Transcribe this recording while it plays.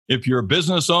If you're a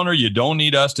business owner, you don't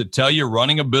need us to tell you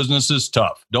running a business is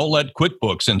tough. Don't let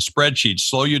QuickBooks and spreadsheets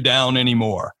slow you down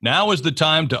anymore. Now is the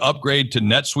time to upgrade to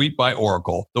NetSuite by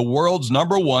Oracle, the world's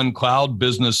 #1 cloud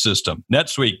business system.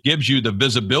 NetSuite gives you the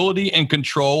visibility and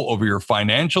control over your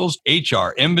financials,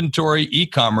 HR, inventory,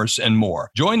 e-commerce, and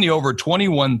more. Join the over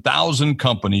 21,000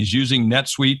 companies using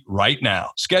NetSuite right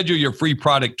now. Schedule your free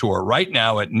product tour right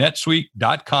now at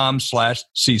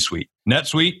netsuite.com/C-suite.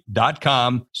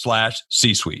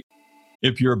 netsuite.com/C-suite.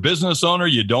 If you're a business owner,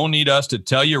 you don't need us to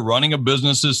tell you running a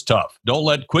business is tough. Don't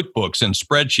let QuickBooks and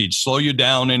spreadsheets slow you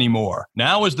down anymore.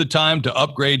 Now is the time to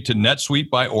upgrade to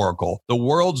NetSuite by Oracle, the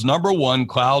world's #1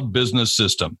 cloud business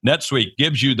system. NetSuite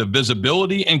gives you the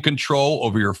visibility and control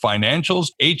over your financials,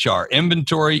 HR,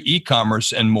 inventory,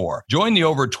 e-commerce, and more. Join the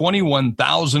over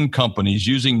 21,000 companies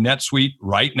using NetSuite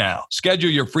right now.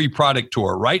 Schedule your free product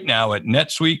tour right now at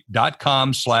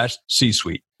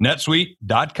netsuite.com/C-suite.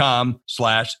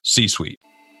 netsuite.com/C-suite.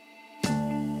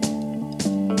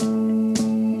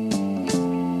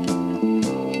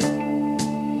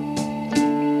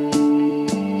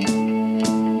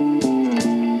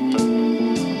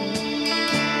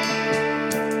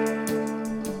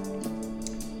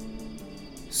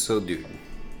 So, dude,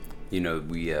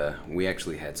 we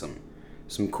actually had some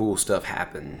cool stuff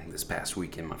happen this past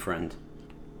weekend, my friend.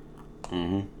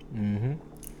 A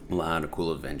lot of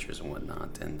cool adventures and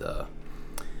whatnot, and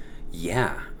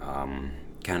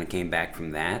kind of came back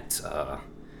from that.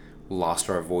 Lost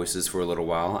our voices for a little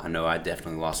while. I know I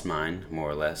definitely lost mine, more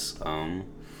or less. But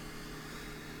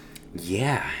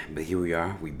here we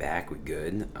are. We back. We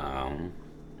good.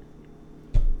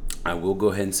 I will go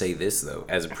ahead and say this though,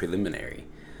 as a preliminary.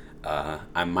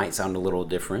 I might sound a little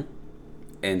different,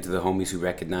 and to the homies who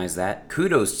recognize that,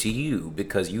 kudos to you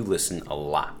because you listen a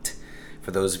lot.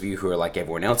 For those of you who are like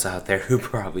everyone else out there who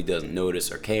probably doesn't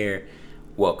notice or care,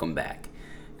 welcome back.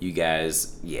 You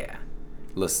guys,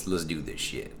 let's do this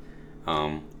shit.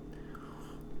 I'm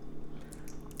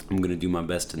gonna do my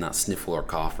best to not sniffle or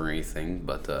cough or anything,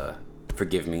 but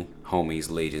forgive me, homies,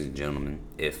 ladies and gentlemen,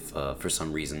 if for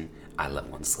some reason I let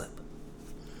one slip.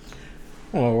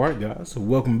 All right, guys. So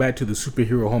welcome back to the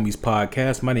Superhero Homies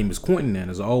podcast. My name is Quentin,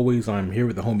 and as always, I'm here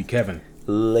with the homie Kevin.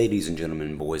 Ladies and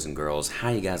gentlemen, boys and girls, how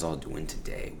you guys all doing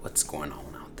today? What's going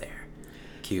on out there?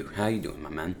 Q, how you doing, my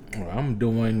man? Well, I'm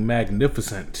doing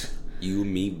magnificent. You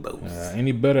and me both.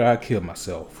 Any better, I kill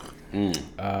myself.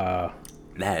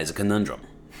 That is a conundrum.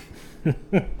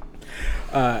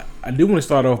 I do want to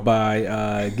start off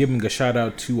by giving a shout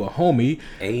out to a homie.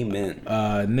 Amen.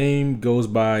 Name goes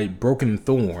by Broken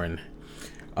Thorn.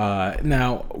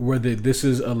 Now, whether this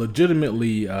is a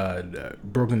legitimately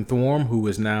Broken Thorn who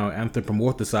is now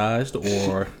anthropomorphized,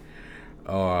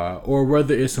 or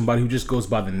whether it's somebody who just goes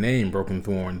by the name Broken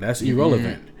Thorn, that's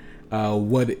irrelevant.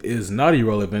 What is not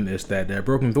irrelevant is that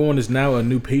Broken Thorn is now a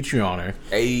new Patreoner.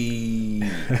 Hey,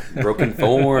 Broken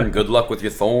Thorn, good luck with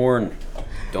your thorn.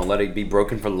 Don't let it be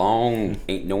broken for long.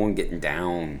 Ain't no one getting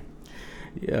down.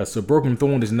 Yeah, so Broken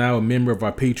Thorn is now a member of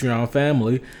our Patreon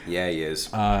family. Yeah, he is.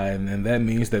 And that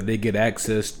means that they get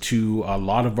access to a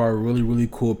lot of our really, really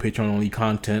cool Patreon-only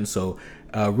content. So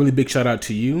really big shout out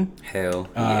to you. Hell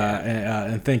yeah.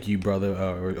 And thank you, brother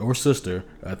or sister.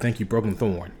 Thank you, Broken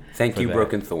Thorn. Thank you,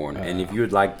 Broken Thorn. And if you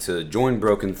would like to join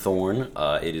Broken Thorn,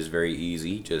 it is very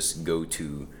easy. Just go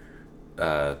to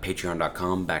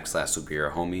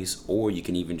patreon.com/superhero homies, or you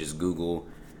can even just Google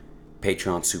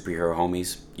Patreon Superhero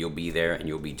Homies. You'll be there, and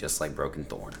you'll be just like Broken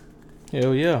Thorn.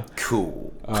 Hell yeah.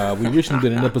 Cool. We recently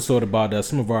did an episode about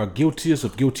some of our guiltiest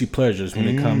of guilty pleasures when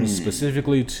it comes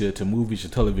specifically to movies or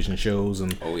television shows,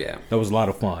 and that was a lot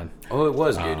of fun. Oh, it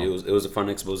was good. It was a fun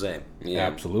expose. Yeah,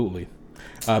 absolutely.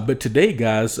 But today,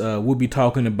 guys, we'll be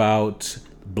talking about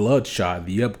Bloodshot,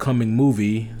 the upcoming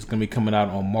movie. It's going to be coming out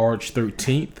on March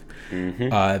 13th.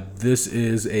 This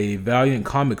is a Valiant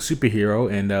comic superhero,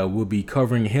 and we'll be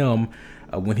covering him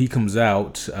when he comes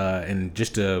out in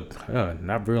just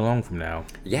not very long from now.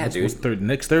 Yeah, dude.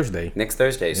 Next Thursday. Next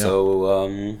Thursday. Yeah.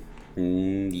 So,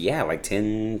 like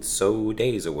 10 so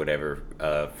days or whatever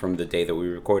from the day that we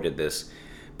recorded this.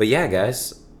 But yeah,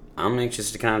 guys, I'm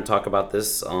anxious to kind of talk about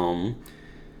this.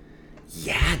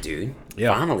 Yeah, dude.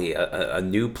 Yeah. Finally, a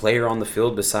new player on the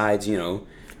field besides,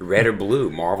 red or blue,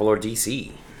 Marvel or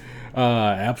DC.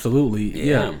 Absolutely.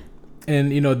 Yeah.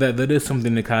 And that is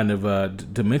something to kind of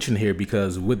to mention here,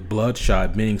 because with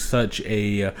Bloodshot being such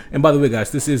a and by the way,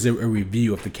 guys, this is a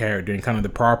review of the character and kind of the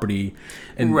property,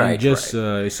 and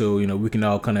so we can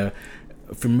all kind of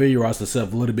familiarize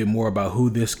ourselves a little bit more about who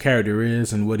this character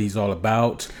is and what he's all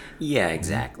about. Yeah,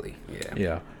 exactly.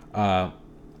 Yeah.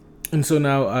 And so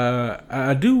now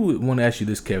I do want to ask you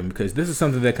this, Kevin, because this is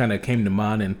something that kind of came to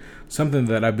mind and something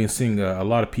that I've been seeing a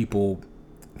lot of people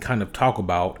kind of talk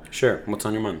about. Sure. What's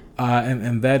on your mind?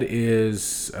 And that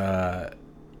is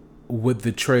with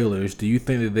the trailers, do you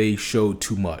think that they showed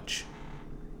too much?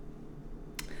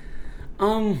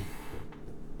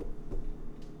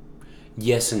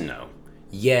 Yes and no.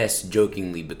 Yes,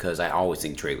 jokingly, because I always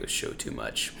think trailers show too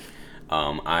much.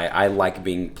 I like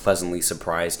being pleasantly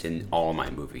surprised in all my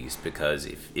movies, because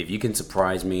if you can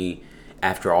surprise me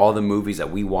after all the movies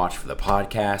that we watch for the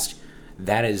podcast,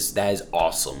 that is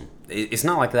awesome. It's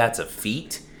not like that's a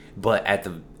feat, but at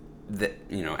the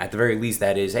very least,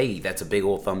 that's a big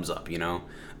old thumbs up, because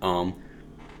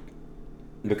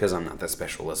I'm not that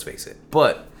special, let's face it.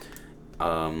 But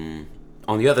on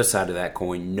the other side of that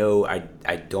coin, no,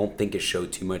 I don't think it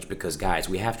showed too much, because, guys,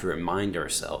 we have to remind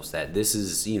ourselves that this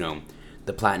is,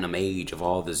 the platinum age of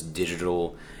all this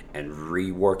digital and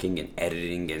reworking and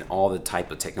editing and all the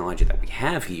type of technology that we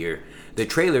have here. The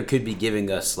trailer could be giving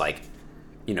us 8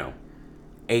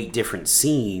 different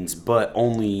scenes, but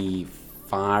only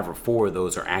 5 or 4 of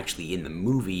those are actually in the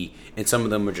movie, and some of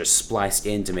them are just spliced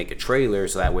in to make a trailer,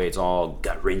 so that way it's all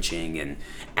gut-wrenching and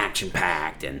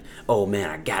action-packed, and oh man,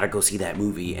 I gotta go see that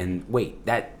movie, and wait,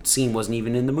 that scene wasn't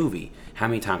even in the movie. How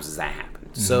many times has that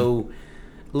happened? Mm-hmm. So,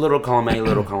 little column A,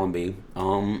 little column B.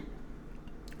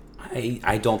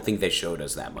 I don't think they showed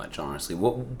us that much, honestly.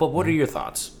 But what are your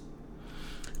thoughts?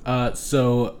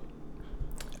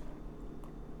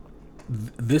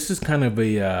 This is kind of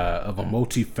a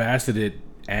multifaceted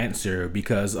answer,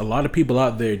 because a lot of people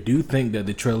out there do think that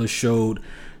the trailer showed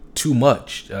too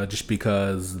much, just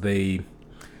because they.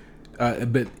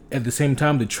 But at the same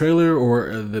time, the trailer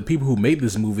or the people who made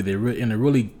this movie, they're in a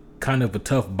really kind of a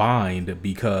tough bind,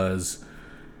 because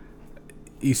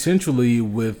essentially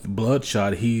with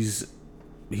Bloodshot, he's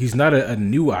not a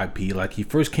new IP. Like, he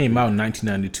first came out in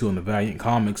 1992 in the Valiant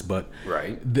comics, but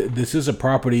right. This is a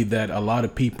property that a lot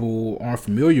of people aren't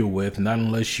familiar with, not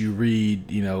unless you read,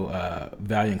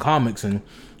 Valiant comics. And,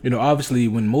 obviously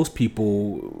when most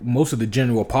of the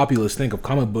general populace think of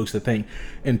comic books, they think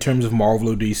in terms of Marvel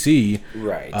or DC.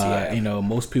 Right, yeah.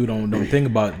 Most people don't think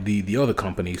about the other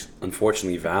companies.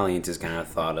 Unfortunately, Valiant is kind of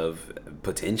thought of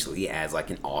potentially as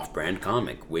like an off-brand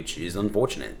comic, which is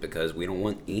unfortunate, because we don't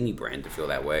want any brand to feel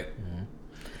that way. Mm-hmm.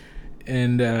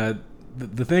 And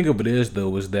the thing of it is,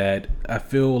 though, is that I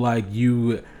feel like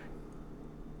do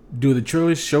the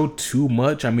trailers show too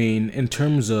much? I mean, in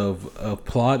terms of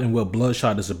plot and what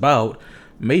Bloodshot is about,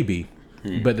 maybe.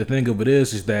 But the thing of it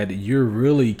is that you're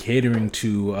really catering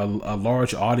to a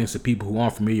large audience of people who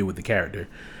aren't familiar with the character.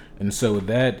 And so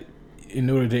that, in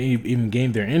order to even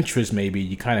gain their interest, maybe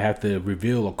you kind of have to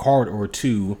reveal a card or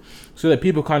two so that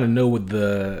people kind of know what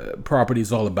the property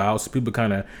is all about, so people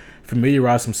kind of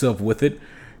familiarize themselves with it,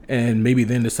 and maybe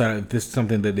then decide if this is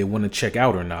something that they want to check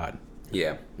out or not.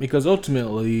 Yeah. Because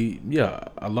ultimately, yeah,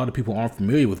 a lot of people aren't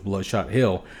familiar with Bloodshot.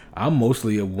 Hell, I'm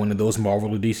mostly one of those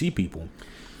Marvel or DC people.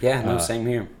 Yeah, no, same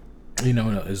here.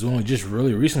 It's only just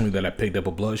really recently that I picked up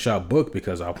a Bloodshot book,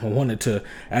 because I wanted to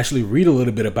actually read a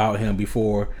little bit about him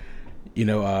before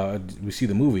we see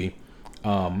the movie.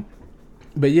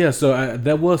 But yeah, so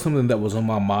that was something that was on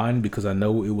my mind, because I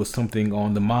know it was something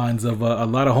on the minds of a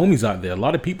lot of homies out there. A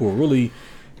lot of people were really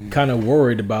kind of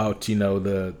worried about,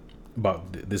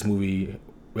 about this movie,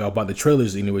 about the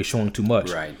trailers anyway, showing too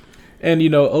much. Right. And,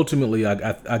 ultimately,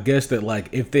 I guess that, like,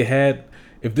 if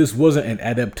this wasn't an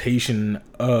adaptation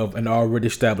of an already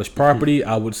established property,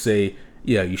 I would say,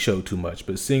 yeah, you showed too much.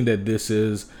 But seeing that this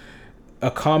is a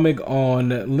comic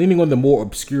leaning on the more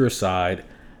obscure side,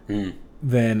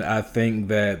 then I think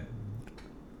that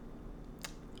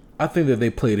they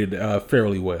played it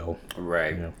fairly well.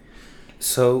 Right.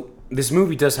 So this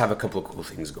movie does have a couple of cool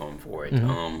things going for it.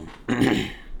 Mm-hmm.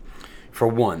 For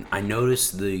one, I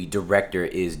noticed the director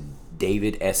is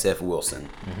David S.F. Wilson.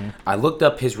 Mm-hmm. I looked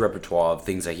up his repertoire of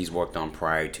things that he's worked on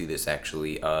prior to this,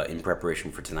 actually, in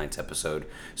preparation for tonight's episode.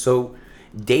 So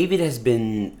David has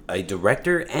been a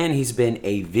director, and he's been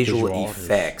a visual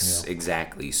effects. Artist, yeah.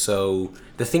 Exactly. So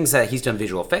the things that he's done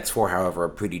visual effects for, however, are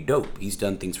pretty dope. He's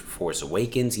done things for Force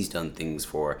Awakens. He's done things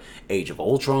for Age of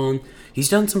Ultron. He's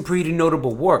done some pretty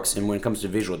notable works when it comes to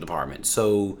visual department.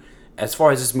 So as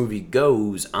far as this movie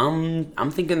goes,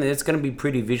 I'm thinking that it's going to be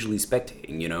pretty visually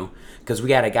spectating, because we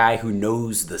got a guy who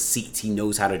knows the seats. He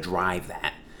knows how to drive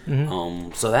that.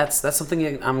 Mm-hmm. So that's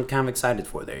something I'm kind of excited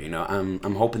for there.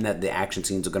 I'm hoping that the action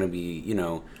scenes are going to be,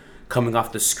 coming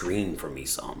off the screen for me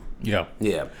some. Yeah.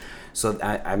 Yeah. So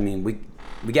I mean,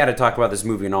 we got to talk about this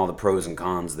movie and all the pros and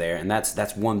cons there, and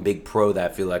that's one big pro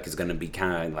that I feel like is going to be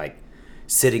kind of like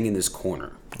sitting in this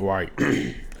corner. Right.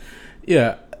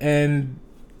 Yeah, and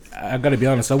I got to be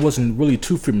honest, I wasn't really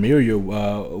too familiar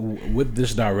with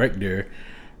this director,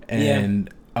 and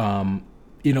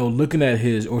looking at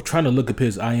his or trying to look up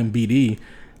his IMDb,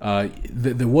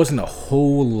 there wasn't a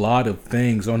whole lot of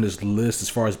things on this list as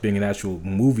far as being an actual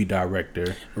movie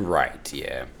director. Right.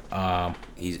 Yeah.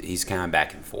 He's kind of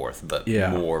back and forth, but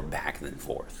more back than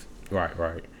forth.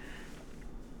 Right.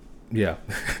 Yeah,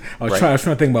 I was trying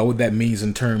to think about what that means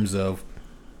in terms of,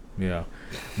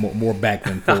 more back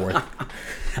than forth.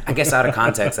 I guess out of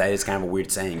context, that is kind of a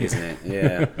weird saying, isn't it?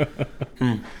 Yeah.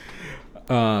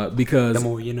 Because the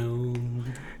more you know.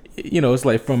 It's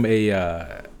like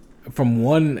from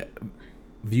one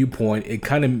viewpoint, it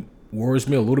kind of worries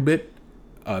me a little bit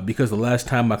because the last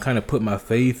time I kind of put my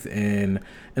faith in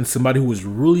somebody who was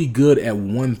really good at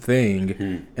one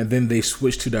thing, and then they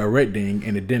switched to directing,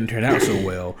 and it didn't turn out so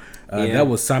well. That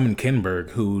was Simon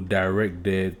Kinberg, who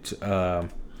directed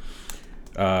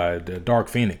the Dark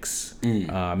Phoenix. He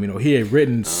had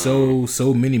written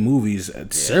so many movies,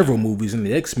 several movies in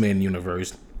the X-Men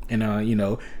universe,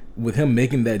 and with him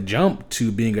making that jump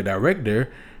to being a director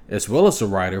as well as a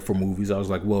writer for movies, I was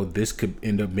like, well, this could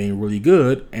end up being really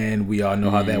good, and we all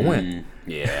know how that went.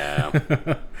 Yeah.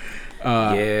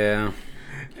 And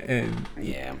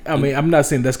I mean, I'm not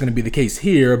saying that's going to be the case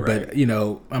here, but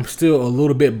I'm still a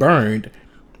little bit burned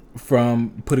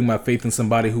from putting my faith in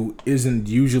somebody who isn't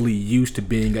usually used to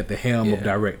being at the helm of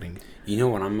directing. You know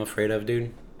what I'm afraid of,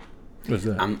 dude? What's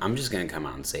that? I'm just gonna come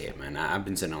out and say it, man. I've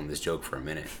been sitting on this joke for a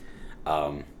minute.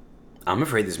 I'm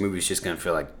afraid this movie is just gonna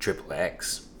feel like Triple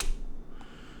X.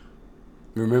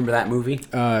 Remember that movie?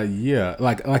 Yeah.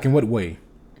 Like in what way?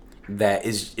 That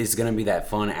is gonna be that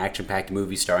fun action-packed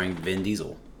movie starring Vin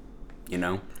Diesel.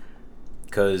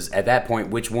 Because at that point,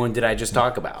 which one did I just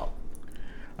talk about?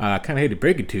 I kind of hate to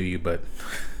break it to you, but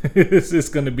it's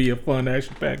just going to be a fun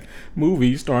action-packed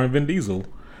movie starring Vin Diesel.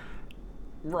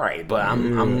 Right, but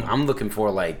I'm looking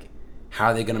for like how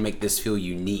are they going to make this feel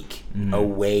unique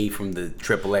away from the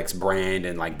Triple X brand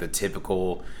and like the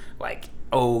typical like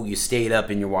you stayed up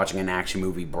and you're watching an action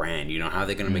movie brand. How are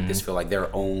they going to make this feel like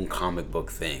their own comic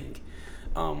book thing?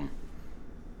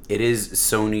 It is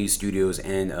Sony Studios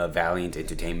and Valiant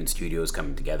Entertainment Studios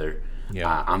coming together.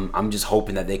 Yeah, I'm just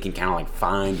hoping that they can kind of like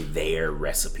find their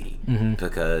recipe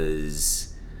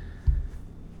because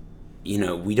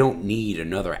we don't need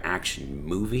another action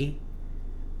movie,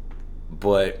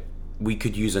 but we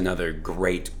could use another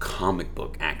great comic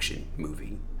book action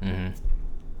movie.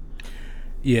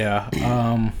 Yeah,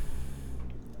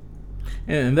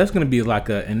 and that's going to be like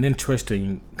an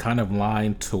interesting kind of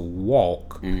line to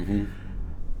walk.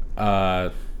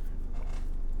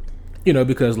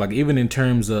 Because like even in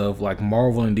terms of like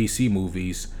Marvel and DC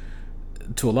movies,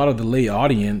 to a lot of the lay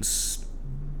audience,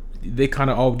 they kind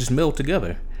of all just meld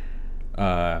together,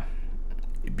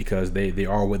 because they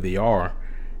are what they are.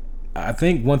 I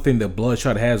think one thing that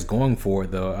Bloodshot has going for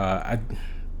it, though,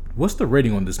 what's the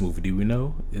rating on this movie? Do we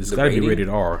know? It's got to be rated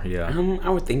R. Yeah, I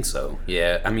would think so.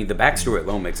 Yeah, I mean the backstory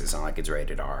alone makes it sound like it's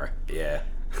rated R. Yeah.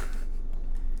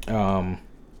 I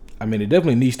mean, it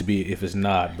definitely needs to be if it's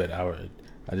not, but I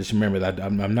just remember that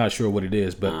I'm not sure what it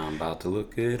is, but I'm about to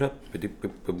look it up.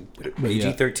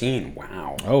 PG-13.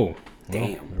 Wow. Oh,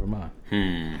 damn. Well, never mind.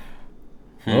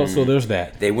 Well, so there's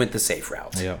that. They went the safe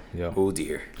route. Yeah. Oh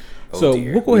dear.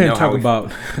 We'll go ahead and talk about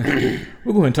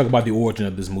the origin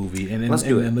of this movie, and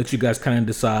let you guys kind of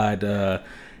decide, whether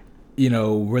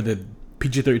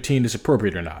PG-13 is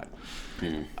appropriate or not.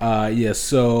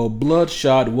 So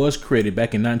Bloodshot was created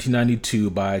back in 1992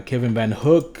 by Kevin Van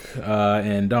Hook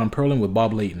and Don Perlin with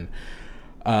Bob Layton.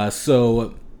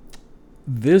 So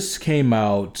this came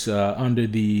out under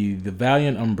the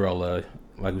Valiant umbrella,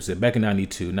 like we said, back in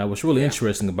 92. Now, what's really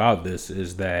interesting about this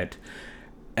is that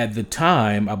at the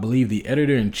time, I believe the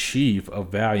editor-in-chief of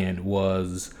Valiant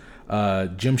was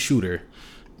Jim Shooter.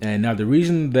 And now the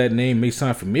reason that name may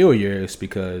sound familiar is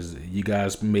because you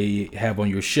guys may have on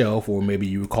your shelf, or maybe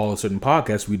you recall a certain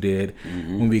podcast we did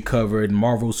when we covered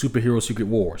Marvel Superhero Secret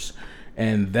Wars.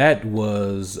 And that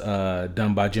was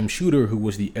done by Jim Shooter, who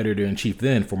was the editor-in-chief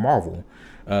then for Marvel.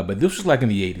 But this was like in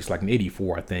the 80s, like in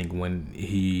 84, I think, when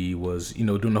he was,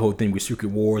 doing the whole thing with Secret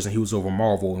Wars and he was over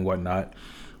Marvel and whatnot.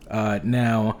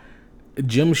 Now,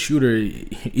 Jim Shooter,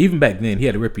 even back then, he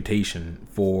had a reputation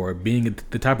for being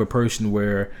the type of person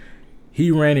where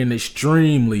he ran an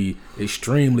extremely,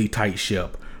 extremely tight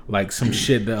ship. Like some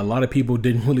shit that a lot of people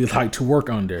didn't really like to work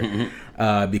under.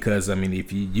 Because, I mean,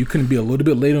 if you couldn't be a little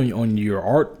bit late on your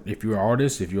art, if you're an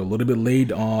artist, if you're a little bit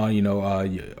late on,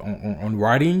 on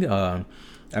writing, I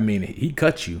mean, he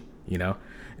cut you,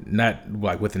 not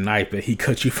like with a knife, but he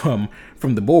cut you from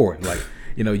the board. Like,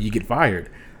 you get fired.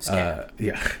 Yeah,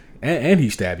 and he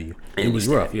stabbed you. And it was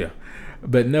rough, yeah.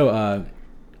 But no,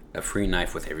 a free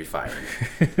knife with every fire.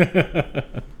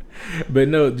 But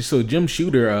no, so Jim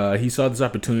Shooter, he saw this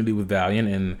opportunity with Valiant,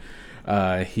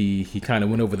 and he kind of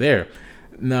went over there.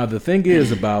 Now the thing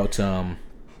is about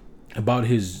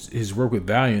his work with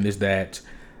Valiant is that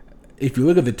if you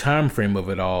look at the time frame of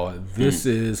it all, this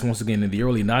is once again in the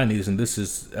early 90s, and this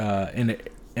is in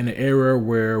an era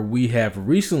where we have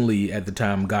recently at the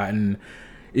time gotten,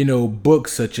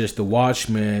 books such as The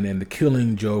Watchmen and The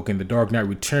Killing Joke and The Dark Knight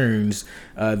Returns,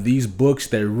 these books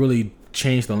that really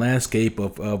changed the landscape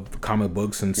of comic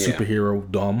books and superhero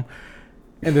dumb.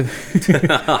 And the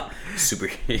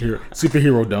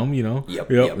superhero dumb,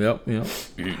 Yep.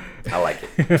 I like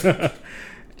it.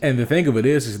 And the thing of it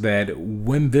is that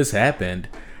when this happened,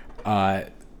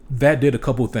 that did a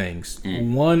couple things.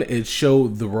 One, it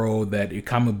showed the world that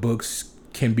comic books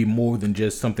can be more than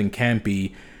just something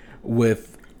campy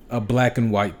with a black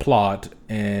and white plot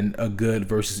and a good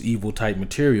versus evil type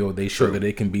material. They show that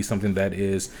it can be something that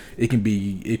is, it can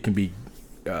be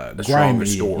grimy.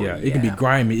 Story. Yeah, it can be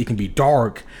grimy. It can be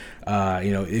dark.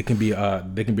 It can be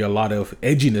there can be a lot of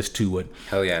edginess to it.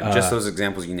 Hell yeah! Just those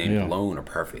examples you named alone are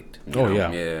perfect.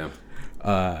 Yeah.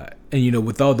 And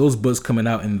with all those books coming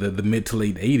out in the mid to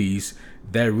late 80s,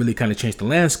 that really kind of changed the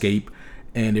landscape,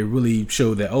 and it really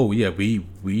showed that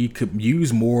we could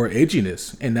use more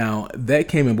edginess. And now that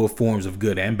came in both forms of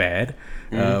good and bad.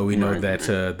 We know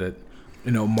that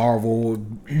Marvel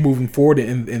moving forward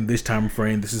in this time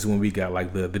frame, this is when we got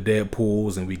like the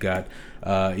Deadpools, and we got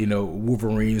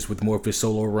Wolverines with more of his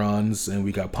solo runs, and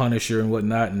we got Punisher and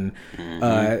whatnot, and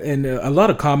a lot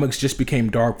of comics just became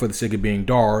dark for the sake of being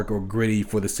dark, or gritty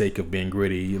for the sake of being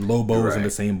gritty. Lobo's in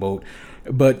the same boat,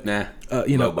 but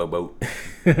Lobo boat.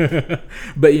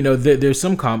 But there's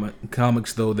some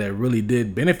comics though that really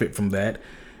did benefit from that.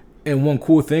 And one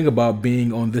cool thing about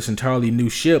being on this entirely new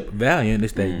ship, Valiant,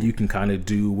 is that you can kind of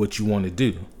do what you want to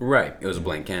do. Right. It was a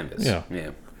blank canvas.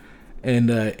 Yeah. And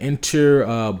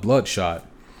enter Bloodshot.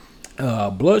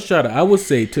 Bloodshot, I would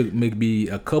say, took maybe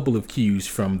a couple of cues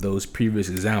from those previous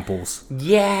examples.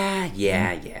 Yeah.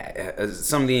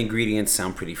 Some of the ingredients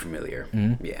sound pretty familiar.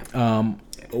 Yeah.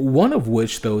 One of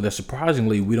which, though, that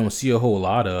surprisingly we don't see a whole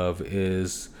lot of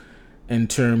is in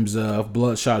terms of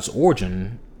Bloodshot's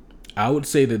origin. I would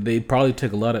say that they probably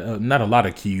take a lot of, not a lot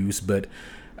of cues, but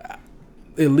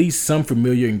at least some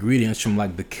familiar ingredients from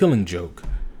like The Killing Joke.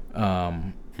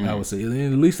 I would say, at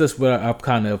least that's what I've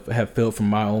kind of have felt from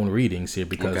my own readings here,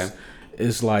 because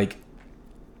it's like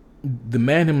the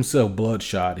man himself,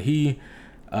 Bloodshot, he,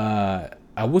 I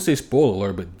would say spoiler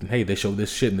alert, but hey, they show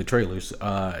this shit in the trailers.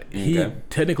 He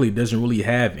technically doesn't really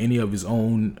have any of his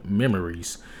own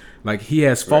memories. Like, he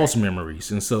has false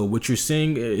memories, and so what you're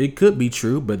seeing, it could be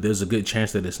true, but there's a good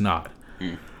chance that it's not.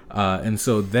 And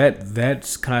so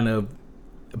that's kind of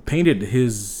painted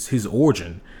his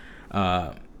origin,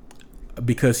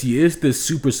 because he is this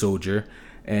super soldier,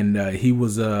 and he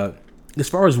was as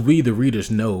far as we the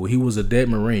readers know, he was a dead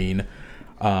Marine.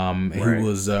 He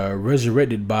was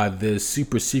resurrected by this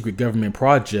super secret government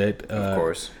project. Of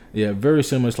course. Yeah, very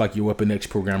similar to like your Weapon X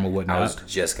program or whatnot. I was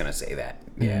just gonna say that.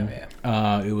 Yeah.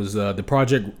 It was the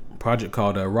project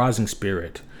called Rising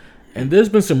Spirit, and there's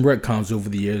been some retcons over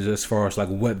the years as far as like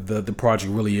what the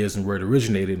project really is and where it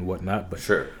originated and whatnot. But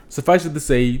suffice it to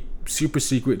say, super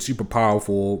secret, super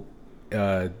powerful,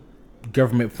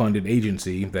 government-funded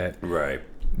agency that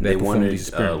they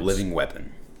wanted a living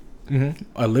weapon.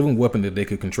 A living weapon that they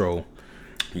could control.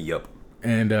 Yep.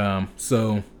 And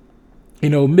so,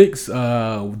 mix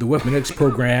the Weapon X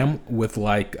program with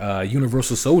like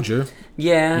Universal Soldier.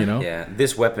 Yeah.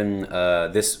 This weapon,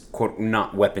 this quote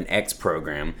not Weapon X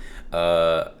program,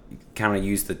 kind of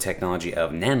used the technology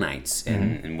of nanites,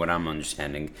 in what I'm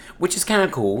understanding, which is kind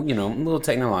of cool. A little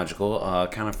technological,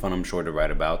 kind of fun, I'm sure, to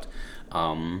write about.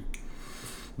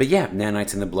 But yeah,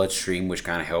 nanites in the bloodstream, which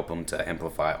kind of help them to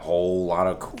amplify a whole lot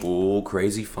of cool,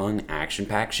 crazy, fun,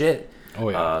 action-packed shit. Oh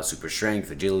yeah. Super strength,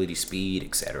 agility, speed,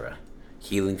 etc.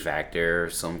 Healing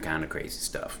factor, some kind of crazy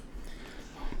stuff.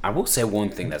 I will say one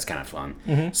thing that's kind of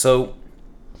fun. So,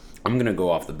 I'm going to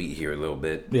go off the beat here a little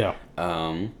bit. Yeah.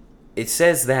 It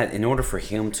says that in order for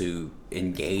him to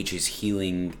engage his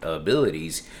healing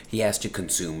abilities, he has to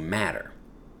consume matter.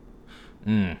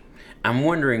 I'm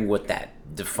wondering what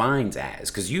that defines as,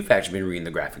 because you've actually been reading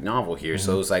the graphic novel here,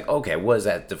 so it's like, okay, what is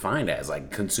that defined as?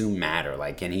 Like, consume matter.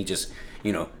 Like, can he just,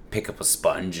 pick up a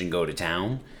sponge and go to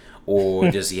town? Or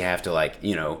does he have to, like,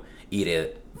 eat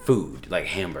a food, like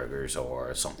hamburgers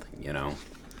or something,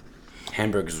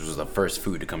 Hamburgers was the first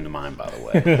food to come to mind, by the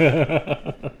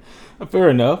way. Fair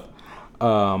enough.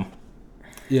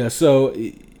 Yeah, so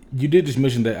you did just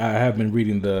mention that I have been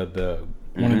reading the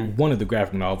one of the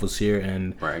graphic novels here,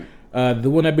 and Right. the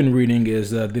one I've been reading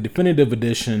is the definitive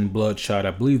edition, Bloodshot.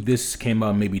 I believe this came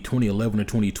out maybe 2011 or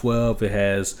 2012. It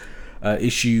has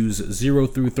issues 0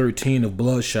 through 13 of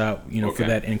Bloodshot, for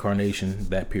that incarnation,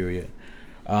 that period.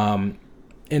 And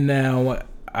now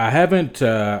I haven't.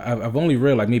 I've only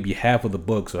read like maybe half of the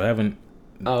book, so I haven't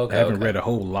read a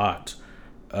whole lot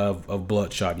of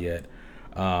Bloodshot yet.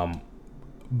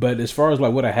 But as far as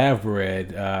like what I have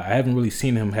read, I haven't really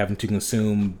seen him having to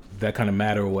consume that kind of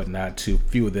matter or whatnot to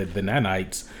fuel the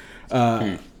nanites.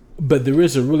 But there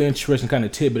is a really interesting kind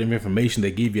of tidbit of information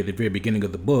they give you at the very beginning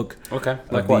of the book. Okay.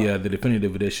 Like the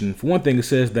definitive edition. For one thing, it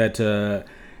says that a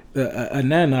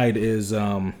nanite is,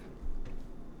 a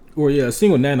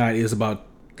single nanite is about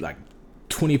like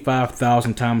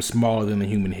 25,000 times smaller than the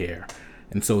human hair.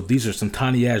 And so these are some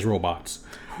tiny ass robots.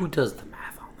 Who does the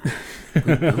math on that?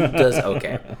 Who does?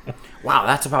 Okay. Wow,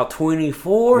 that's about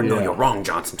 24? No, you're wrong,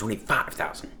 Johnson.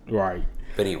 25,000. Right.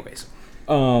 But anyways.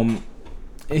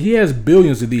 He has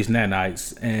billions of these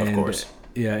nanites. And, of course.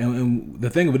 Yeah, and the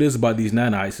thing of it is about these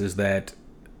nanites is that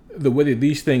the way that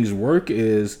these things work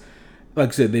is, like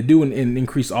I said, they do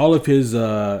increase all of his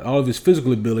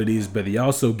physical abilities, but they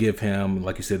also give him,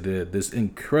 like you said, this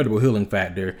incredible healing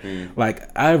factor. Like,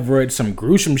 I've read some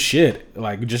gruesome shit,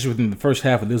 like just within the first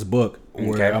half of this book,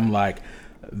 where I'm like,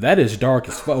 that is dark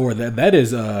as fuck, or that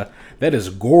is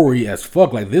gory as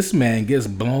fuck. Like, this man gets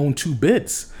blown to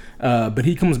bits, but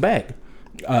he comes back,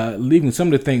 leaving some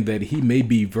to think that he may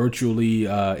be virtually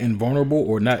invulnerable,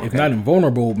 or not. Okay. If not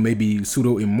invulnerable, maybe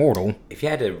pseudo immortal. If you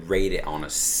had to rate it on a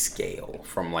scale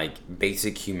from like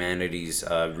basic humanity's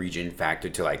regen factor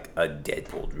to like a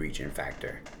Deadpool regen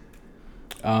factor,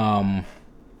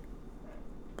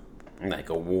 like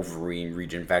a Wolverine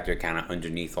regen factor, kind of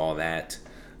underneath all that.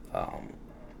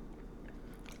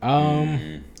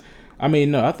 I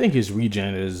mean, no, I think his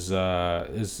regen is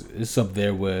up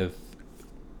there with.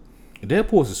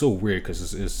 Deadpool's is so weird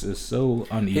because it's so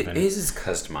uneven. His is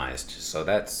customized, so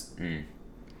that's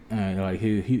like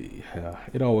he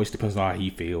it always depends on how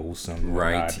he feels. And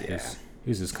right, yeah.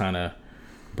 His is kind of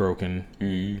broken.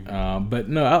 But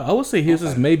no, I would say his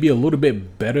is maybe a little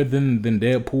bit better than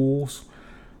Deadpool's,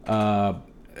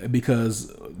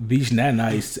 because these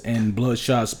nanites and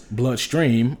Bloodshot's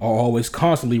bloodstream are always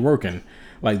constantly working.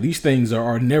 Like, these things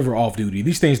are never off duty.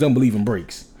 These things don't believe in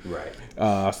breaks. Right.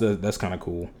 So that's kind of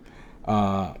cool.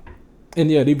 And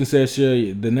yeah, it even says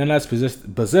the nanites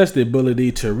possess the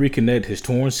ability to reconnect his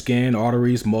torn skin,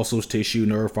 arteries, muscles, tissue,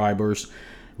 nerve fibers,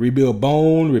 rebuild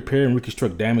bone, repair and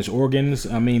reconstruct damaged organs.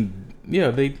 I mean, yeah,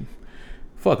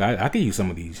 I could use some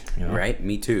of these. Right,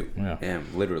 me too. Yeah,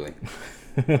 literally.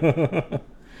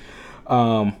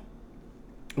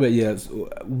 But yeah,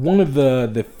 one of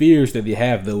the fears that they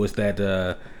have though is that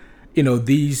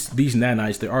these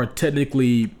nanites, they are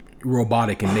technically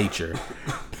robotic in nature.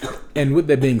 And with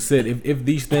that being said, if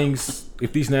these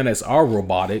nanites are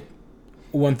robotic,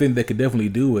 one thing they could definitely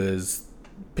do is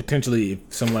potentially, if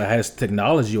someone has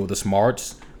technology or the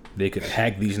smarts, they could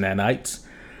hack these nanites.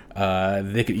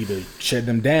 They could either shut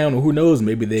them down, or who knows,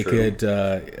 maybe they could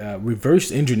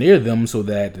reverse engineer them so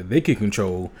that they could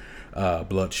control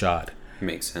Bloodshot.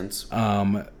 Makes sense.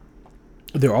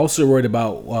 They're also worried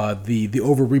about the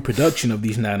over reproduction of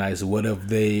these nanites. What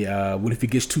if it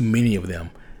gets too many of them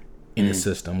in the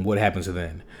system? What happens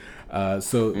then?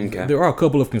 There are a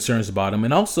couple of concerns about him,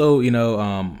 and also,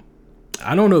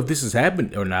 I don't know if this has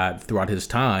happened or not throughout his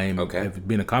time of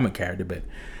being a comic character, but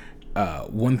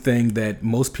one thing that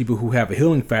most people who have a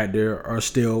healing factor are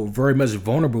still very much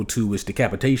vulnerable to is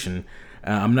decapitation.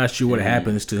 I'm not sure what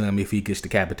happens to him if he gets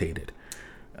decapitated.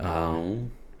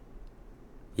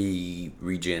 He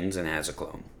regens and has a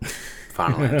clone.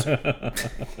 Final answer.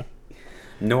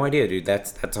 No idea, dude.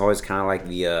 That's always kind of like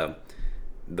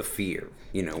the fear,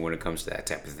 when it comes to that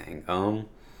type of thing.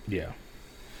 Yeah.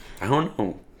 I don't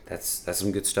know. That's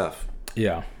some good stuff.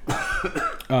 Yeah.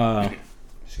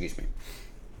 Excuse me.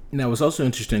 Now, what's also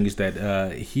interesting is that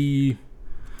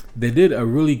they did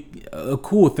a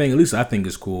cool thing. At least I think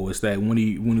is cool. Is that when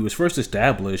he was first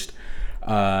established,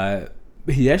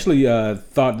 he actually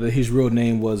thought that his real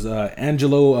name was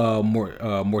Angelo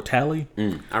Mortali.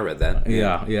 I read that.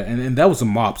 Yeah, and that was a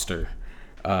mobster.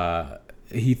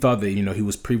 He thought that he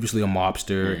was previously a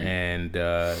mobster, and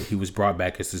he was brought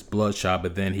back as this Bloodshot.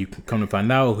 But then he come to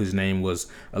find out his name was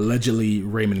allegedly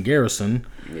Raymond Garrison.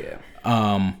 Yeah.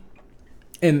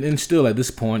 And still at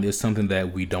this point is something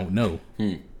that we don't know.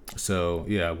 So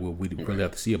yeah, we really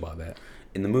have to see about that.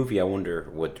 In the movie, I wonder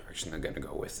what direction they're going to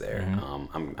go with there.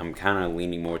 I'm kind of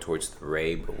leaning more towards the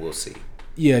Ray, but we'll see.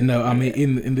 Yeah, no, I mean,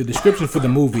 in the description for the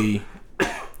movie,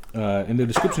 In the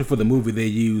description for the movie, they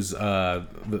use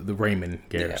the Raymond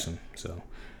Garrison. Yeah. So,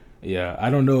 yeah, I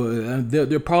don't know.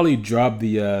 They'll probably drop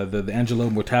the Angelo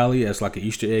Mortale as like an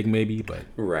Easter egg, maybe. But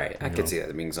right, I could see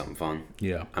that being something fun.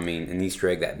 Yeah, I mean, an Easter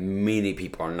egg that many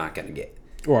people are not going to get,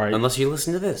 right? Unless you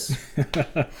listen to this.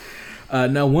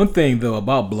 Now, one thing though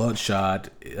about Bloodshot,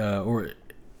 or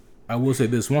I will say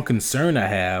this: one concern I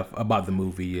have about the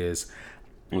movie is,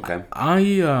 okay,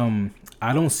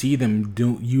 I don't see them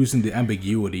using the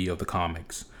ambiguity of the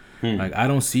comics. Like, I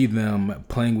don't see them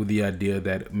playing with the idea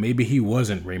that maybe he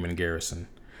wasn't Raymond Garrison.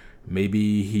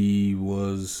 Maybe he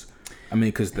was. I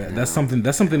mean, because that's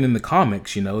something in the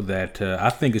comics, that I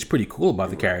think is pretty cool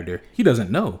about the character. He doesn't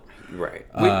know. Right.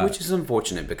 Which is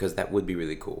unfortunate because that would be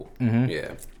really cool.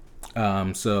 Mm-hmm.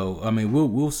 Yeah. So, I mean,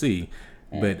 we'll see.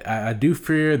 But I do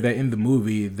fear that in the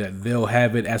movie that they'll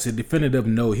have it as a definitive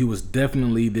no, he was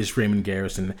definitely this Raymond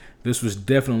Garrison. This was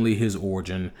definitely his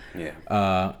origin.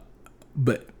 Yeah.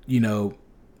 But,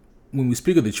 when we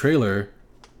speak of the trailer,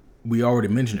 we already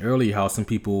mentioned earlier how some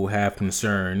people have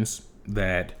concerns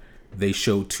that they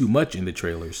show too much in the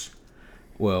trailers.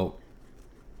 Well,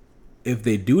 if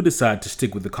they do decide to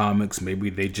stick with the comics, maybe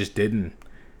they just didn't.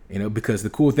 Because the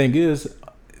cool thing is,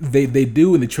 they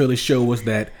do in the trailer show us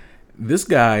that this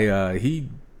guy,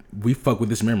 we fuck with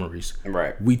his memories.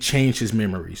 Right. We change his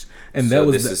memories, and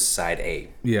so this is side A.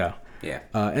 Yeah. Yeah.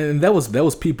 And that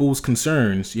was people's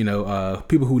concerns.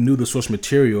 People who knew the source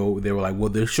material, they were like, well,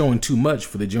 they're showing too much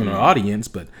for the general audience.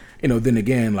 But then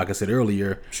again, like I said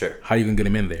earlier, sure, how are you gonna get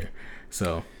him in there?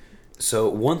 So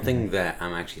one thing that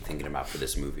I'm actually thinking about for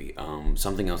this movie,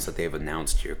 something else that they've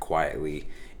announced here quietly,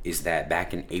 is that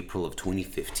back in April of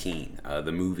 2015,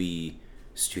 the movie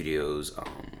studios,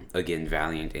 again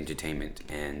Valiant Entertainment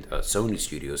and Sony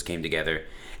Studios came together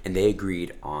and they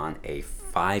agreed on a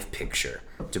 5-picture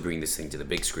to bring this thing to the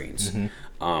big screens.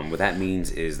 What that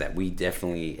means is that we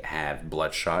definitely have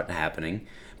Bloodshot happening,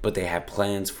 but they have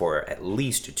plans for at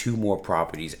least 2 more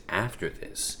properties after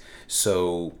this.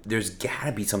 So there's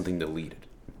gotta be something to lead it.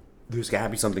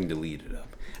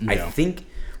 Up. Yeah. I think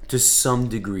to some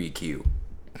degree, Q,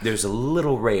 there's a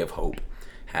little ray of hope.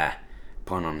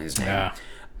 Pun on his name. Yeah.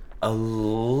 A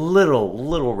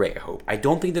little ray of hope. I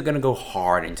don't think they're going to go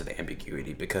hard into the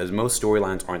ambiguity because most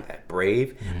storylines aren't that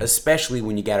brave, especially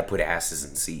when you got to put asses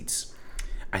in seats.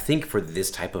 I think for this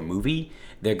type of movie,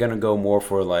 they're going to go more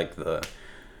for like the,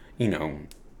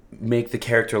 make the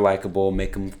character likable,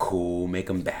 make them cool, make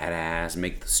them badass,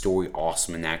 make the story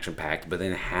awesome and action-packed, but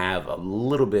then have a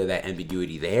little bit of that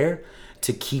ambiguity there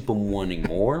to keep them wanting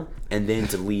more and then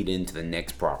to lead into the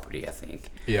next property, I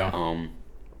think. Yeah.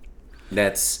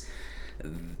 That's...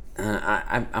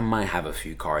 I might have a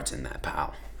few cards in that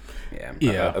pile.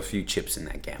 Yeah. A few chips in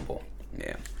that gamble.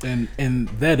 Yeah. And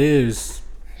that is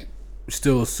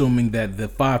still assuming that the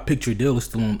 5-picture deal is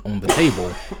still on the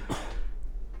table.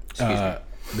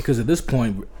 Because at this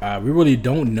point, we really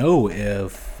don't know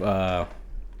if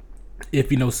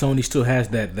Sony still has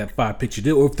that 5-picture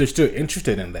deal, or if they're still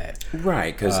interested in that.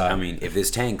 Right. Because if this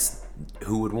tanks,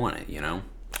 who would want it? Yeah.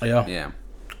 Yeah.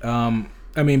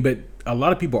 But a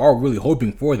lot of people are really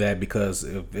hoping for that because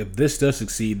if this does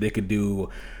succeed, they could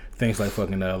do things like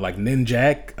fucking like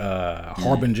Ninjak,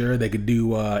 Harbinger. They could do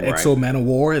Exo Man of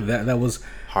War. That was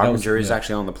Harbinger is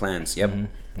actually on the plans. Yep.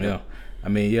 Mm-hmm. Yeah.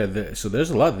 So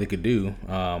there's a lot that they could do.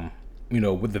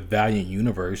 With the Valiant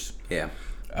universe. Yeah.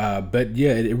 But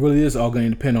yeah, it really is all going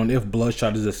to depend on if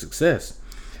Bloodshot is a success.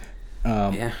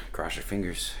 Cross your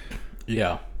fingers.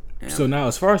 Yeah. So now,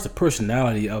 as far as the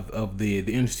personality of the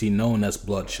entity known as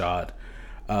Bloodshot,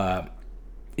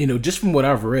 just from what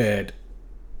I've read,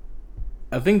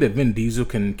 I think that Vin Diesel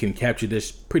can capture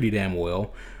this pretty damn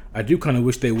well. I do kind of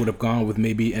wish they would have gone with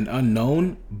maybe an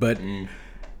unknown, but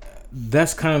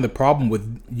that's kind of the problem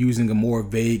with using a more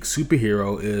vague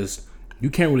superhero is you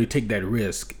can't really take that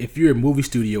risk. If you're a movie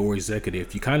studio or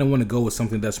executive, you kind of want to go with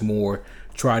something that's more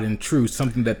tried and true,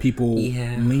 something that people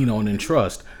lean on and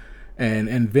trust.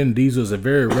 And Vin Diesel is a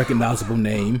very recognizable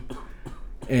name.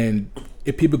 And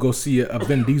if people go see a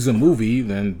Vin Diesel movie,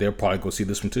 then they'll probably go see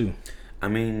this one too. I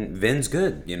mean, Vin's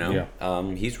good, Yeah.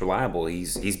 He's reliable.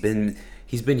 He's been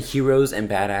heroes and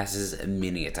badasses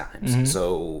many a times.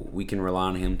 So we can rely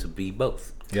on him to be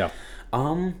both. Yeah.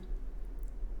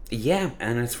 Yeah,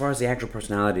 and as far as the actual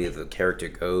personality of the character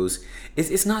goes,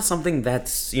 it's not something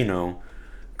that's,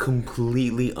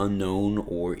 completely unknown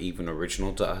or even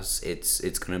original to us.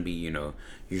 It's gonna be, your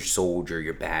soldier,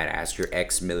 your badass, your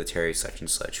ex-military such and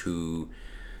such who,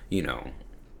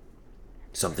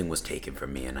 something was taken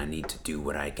from me and I need to do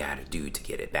what I gotta do to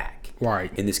get it back.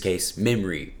 Right. In this case,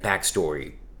 memory,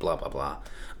 backstory, blah blah blah.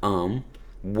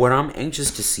 What I'm anxious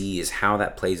to see is how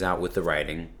that plays out with the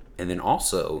writing, and then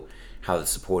also how the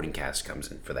supporting cast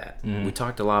comes in for that. We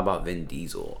talked a lot about Vin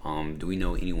Diesel. Do we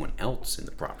know anyone else in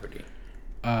the property?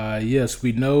 Yes,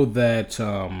 we know that.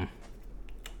 Let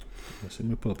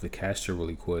me pull up the caster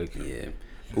really quick. Yeah.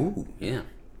 Ooh, yeah.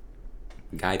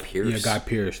 Guy Pearce. Yeah, Guy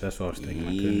Pearce. That's what I was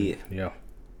thinking. Yeah.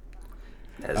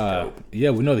 That's dope. Yeah,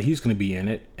 we know that he's going to be in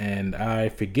it, and I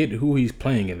forget who he's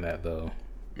playing in that though.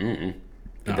 It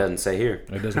doesn't say here.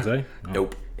 It doesn't say. Oh.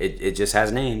 Nope. It just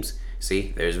has names.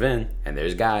 See, there's Vin, and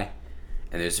there's Guy,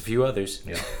 and there's a few others.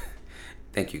 Yeah.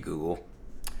 Thank you, Google.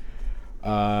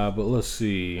 But let's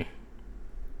see.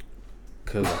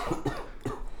 Cause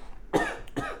I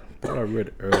thought I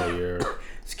read earlier.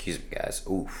 Excuse me, guys.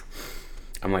 Oof.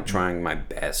 I'm like trying my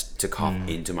best to cough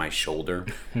into my shoulder,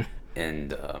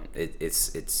 and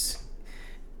it's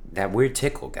that weird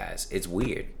tickle, guys. It's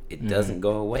weird. It doesn't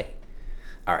go away.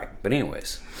 All right, but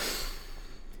anyways.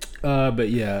 But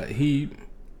yeah, he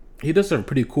does have a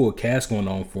pretty cool cast going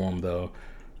on for him though.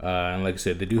 And like I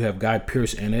said, they do have Guy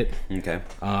Pearce in it. Okay.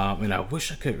 And I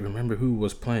wish I could remember who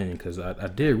was playing because I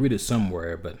did read it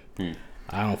somewhere, but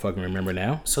I don't fucking remember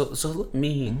now. So let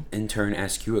me in turn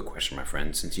ask you a question, my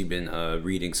friend, since you've been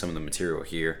reading some of the material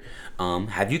here.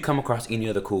 Have you come across any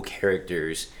other cool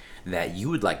characters that you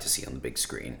would like to see on the big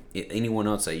screen? Anyone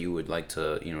else that you would like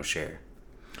to, share?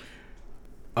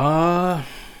 I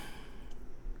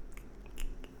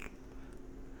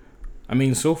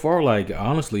mean, so far, like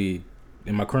honestly,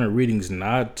 in my current readings,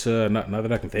 not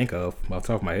that I can think of off the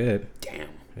top of my head. Damn.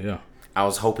 Yeah. I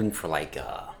was hoping for like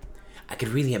I could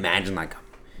really imagine like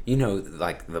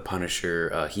like the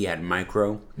Punisher, he had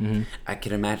Micro. I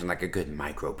could imagine like a good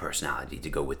Micro personality to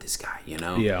go with this guy,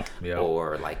 Yeah.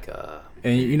 Or like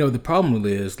and the problem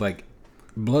is like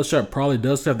Bloodshot probably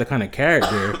does have that kind of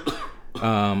character.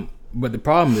 But the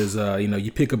problem is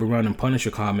you pick up a random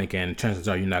Punisher comic and chances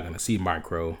are you're not going to see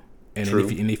Micro. And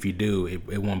if you do,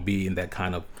 it won't be in that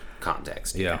kind of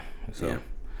context. Yeah. So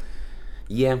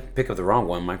yeah, pick up the wrong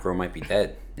one, Micro might be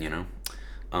dead,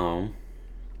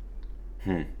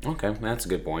 Okay, that's a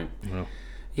good point.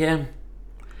 Yeah.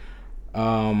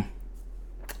 But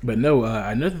no,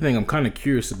 another thing I'm kind of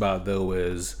curious about though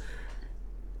is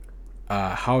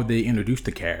how they introduce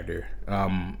the character.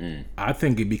 I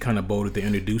think it'd be kind of bold if they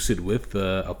introduce it with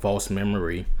a false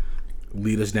memory,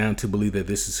 lead us down to believe that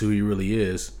this is who he really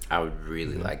is. I would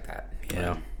really like that.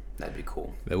 Yeah, that'd be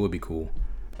cool. That would be cool.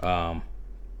 And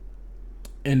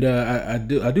I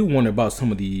do wonder about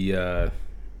some of the other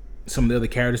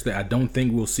characters that I don't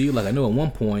think we'll see. Like I know at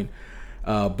one point,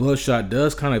 Bloodshot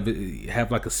does kind of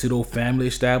have like a pseudo family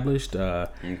established.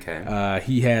 Okay.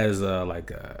 He has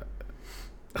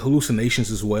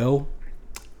hallucinations as well.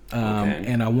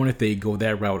 And I wonder if they go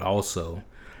that route also.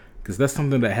 Because that's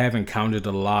something that I have encountered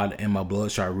a lot in my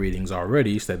Bloodshot readings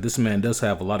already, is that this man does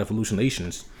have a lot of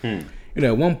hallucinations.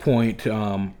 At one point,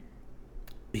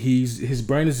 his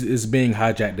brain is being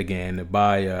hijacked again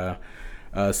by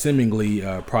seemingly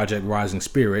Project Rising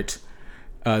Spirit,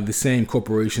 the same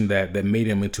corporation that made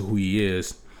him into who he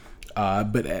is.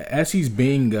 But as he's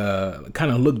being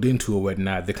kind of looked into or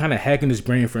whatnot, they're kind of hacking his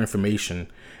brain for information.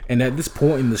 And at this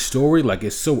point in the story, like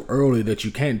it's so early that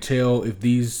you can't tell if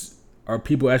these are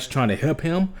people actually trying to help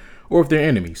him or if they're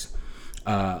enemies.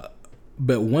 But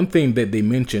one thing that they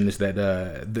mention is that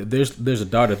there's a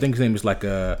daughter. I think his name is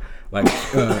Dr.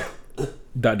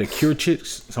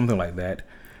 Curtix, something like that.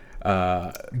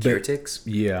 Curtix?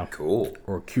 Yeah. Cool.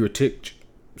 Or Curtix.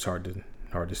 It's hard to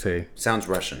say. Sounds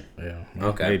Russian. Yeah.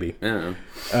 Okay. Maybe. Yeah.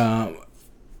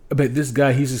 But this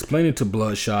guy, he's explaining to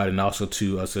Bloodshot and also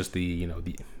to us as the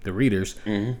readers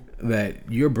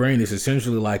that your brain is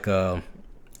essentially like a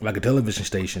television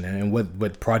station, and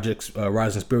what Project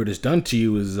Rising Spirit has done to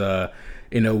you is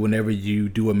whenever you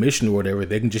do a mission or whatever,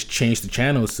 they can just change the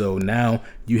channel. So now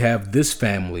you have this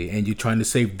family and you're trying to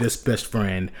save this best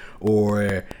friend,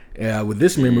 or with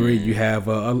this memory you have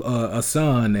a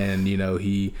son and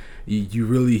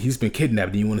he's been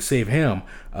kidnapped and you want to save him.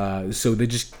 So they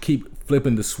just keep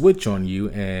flipping the switch on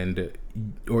you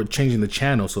or changing the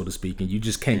channel, so to speak, and you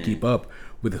just can't keep up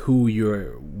with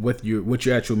what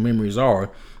your actual memories are.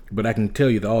 But I can tell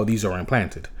you that all these are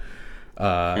implanted.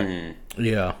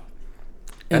 Yeah.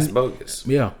 That's bogus.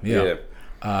 Yeah.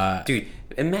 Dude,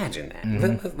 imagine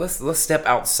that. Let's step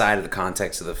outside of the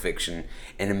context of the fiction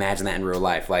and imagine that in real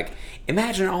life. Like,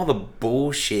 imagine all the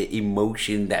bullshit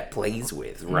emotion that plays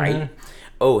with, right?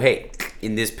 Oh, hey,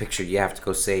 in this picture you have to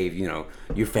go save, your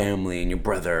family and your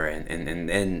brother,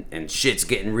 and shit's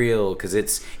getting real because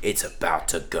it's about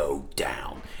to go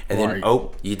down. And then,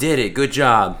 you did it. Good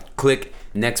job. Click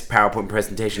next PowerPoint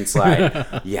presentation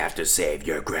slide. You have to save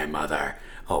your grandmother.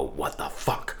 oh, what the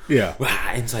fuck? Yeah.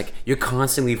 And it's like you're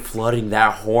constantly flooding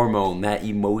that hormone, that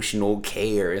emotional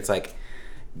care. It's like,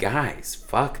 guys,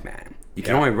 fuck, man. You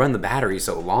can only run the battery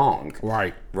so long.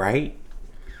 Right. Right?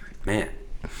 Man.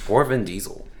 Poor Vin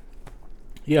Diesel.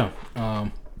 Yeah.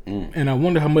 And I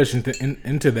wonder how much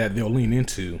into that they'll lean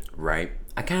into. Right.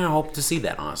 I kind of hope to see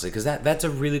that, honestly, because that's a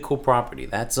really cool property.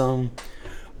 That's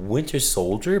Winter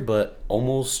Soldier, but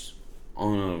almost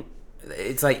on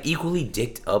it's like equally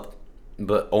dicked up,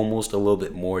 but almost a little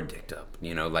bit more dicked up.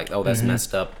 You know, like, oh, that's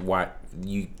messed up. Why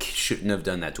you shouldn't have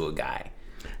done that to a guy?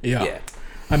 Yeah.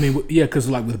 I mean, yeah, because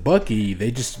like with Bucky, they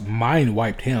just mind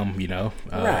wiped him, you know.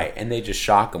 Right, and they just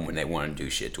shock him when they want to do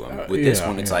shit to him. With this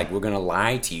one, it's like, we're going to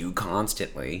lie to you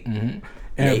constantly.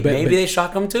 Maybe they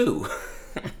shock him too.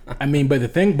 I mean, but the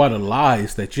thing about a lie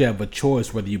is that you have a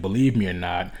choice whether you believe me or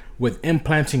not. With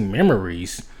implanting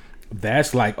memories,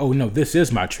 that's like, oh no, this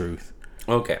is my truth.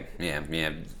 Okay,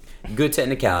 yeah. Good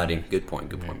technicality. Good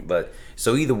point. But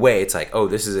so either way, it's like, oh,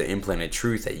 this is an implanted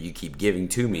truth that you keep giving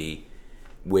to me,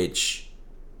 which,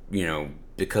 you know,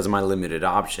 because of my limited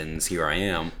options, here I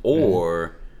am.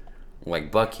 Or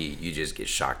like Bucky, you just get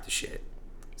shocked to shit.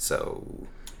 So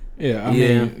I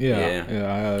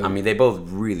mean, they both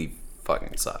really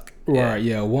fucking suck. Right?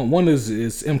 Yeah. One is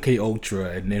MK Ultra,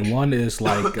 and then one is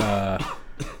like,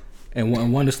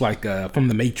 and one is like from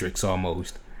the Matrix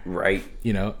almost. Right.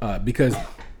 You know, because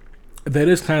that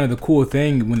is kind of the cool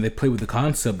thing when they play with the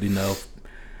concept, you know,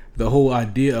 the whole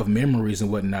idea of memories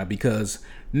and whatnot, because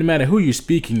no matter who you're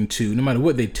speaking to, no matter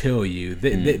what they tell you,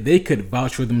 they could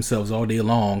vouch for themselves all day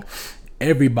long.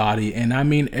 Everybody, and I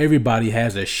mean everybody,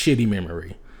 has a shitty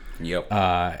memory. Yep.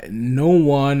 No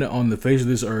one on the face of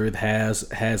this earth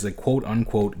has a quote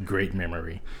unquote great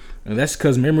memory. And that's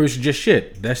because memories are just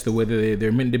shit. That's the way that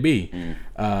they're meant to be. You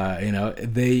know,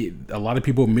 a lot of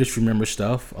people misremember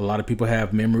stuff. A lot of people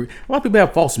have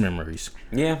false memories.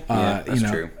 Yeah, that's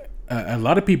true. A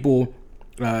lot of people,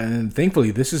 and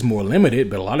thankfully this is more limited,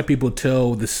 but a lot of people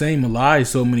tell the same lie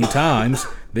so many times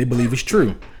they believe it's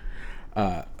true.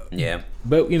 Yeah.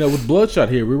 But you know, with Bloodshot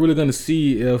here, we're really going to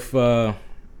see if it,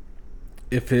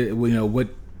 you know,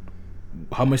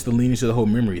 how much they lean into the whole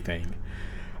memory thing.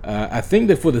 I think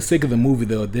that for the sake of the movie,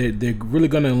 though, they're really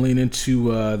going to lean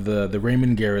into the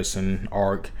Raymond Garrison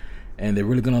arc, and they're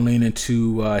really going to lean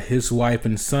into his wife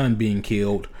and son being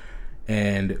killed.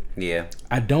 And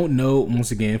I don't know,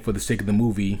 once again, for the sake of the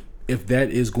movie, if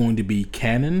that is going to be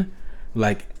canon.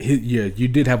 Like, you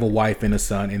did have a wife and a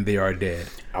son, and they are dead.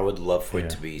 I would love for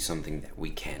it to be something that we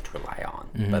can't rely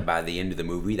on. But by the end of the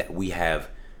movie, that we have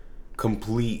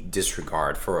complete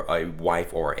disregard for a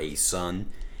wife or a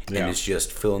son. And it's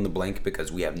just fill in the blank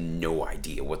because we have no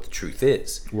idea what the truth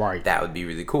is. Right. That would be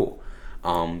really cool.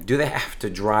 Do they have to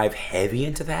drive heavy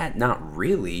into that? Not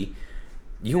really.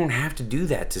 You don't have to do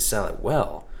that to sell it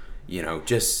well. You know,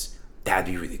 just, that'd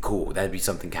be really cool. That'd be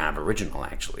something kind of original,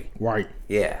 actually. Right.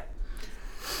 Yeah.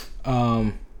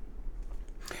 Now,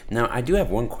 I do have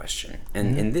one question.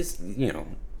 And this, you know,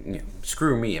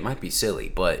 screw me, it might be silly,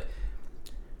 but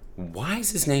why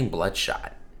is his name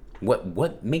Bloodshot?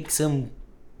 What makes him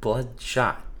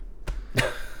Bloodshot?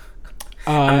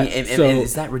 I mean, and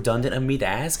is that redundant of me to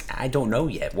ask? I don't know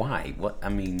yet. Why? What? I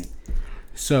mean,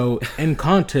 so in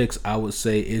context, I would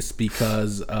say it's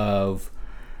because of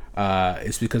the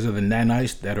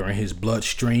nanites that are in his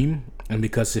bloodstream, and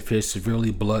because of his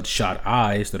severely bloodshot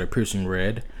eyes that are piercing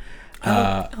red.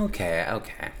 Okay, I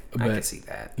can see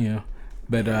that. Yeah,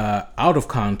 but out of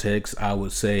context, I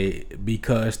would say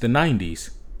because the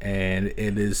 90s. And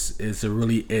it's a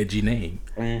really edgy name.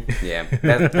 Yeah,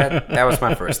 that was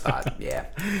my first thought. Yeah.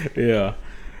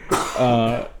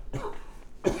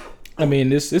 I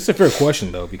mean, it's a fair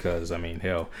question though, because I mean,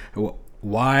 hell,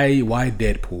 why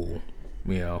Deadpool?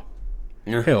 You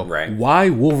know, hell, right? Why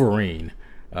Wolverine?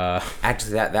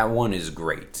 Actually, that one is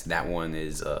great. That one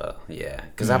is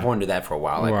because I've wondered that for a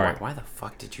while. Like, why the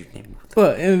fuck did you name it?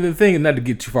 Well, and the thing, not to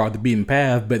get too far off the beaten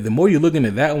path, but the more you're looking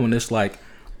at that one, it's like,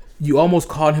 you almost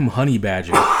called him Honey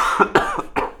Badger.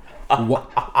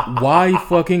 Why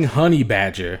fucking Honey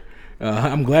Badger?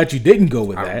 I'm glad you didn't go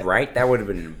with that. Right? That would have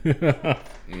been...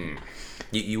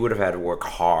 You would have had to work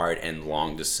hard and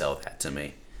long to sell that to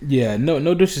me. Yeah,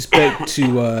 no disrespect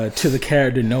to the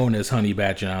character known as Honey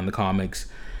Badger on the comics.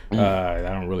 I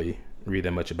don't really read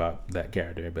that much about that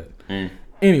character, but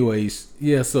anyways,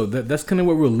 yeah. So that's kind of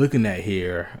what we're looking at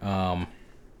here,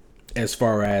 as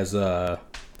far as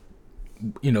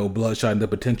Bloodshot and the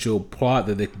potential plot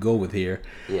that they could go with here.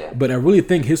 Yeah. But I really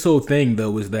think his whole thing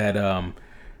though is that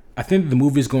I think the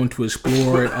movie is going to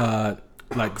explore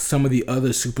like some of the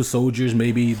other super soldiers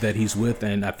maybe that he's with,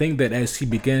 and I think that as he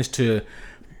begins to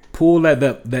pull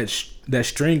that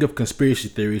string of conspiracy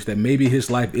theories that maybe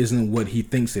his life isn't what he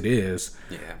thinks it is.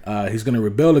 Yeah. He's going to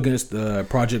rebel against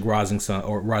Project Rising Sun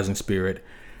or Rising Spirit,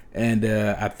 and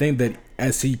I think that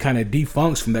as he kind of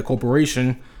defunks from that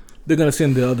corporation, they're going to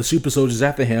send the other super soldiers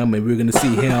after him, and we're going to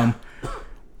see him.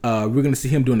 We're going to see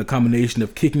him doing a combination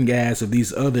of kicking ass of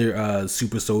these other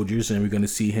super soldiers, and we're going to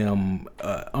see him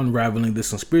unraveling this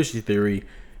conspiracy theory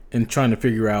and trying to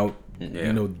figure out,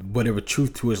 whatever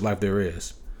truth to his life there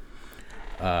is.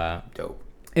 Dope.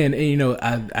 And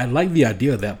I like the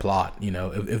idea of that plot.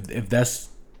 If that's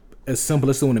as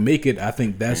simple as they want to make it, I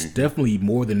think that's definitely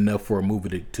more than enough for a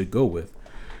movie to go with.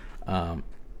 And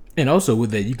also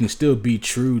with that, you can still be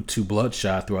true to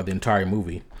Bloodshot throughout the entire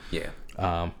movie. Yeah.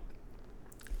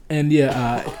 And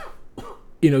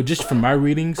just from my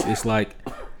readings, it's like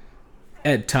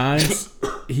at times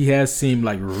he has seemed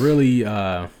like really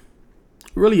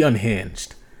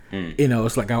unhinged.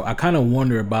 It's like I kind of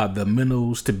wonder about the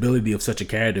mental stability of such a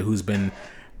character who's been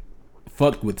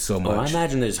fucked with so much. I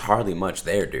imagine there's hardly much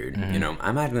there, dude. I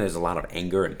imagine there's a lot of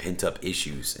anger and pent up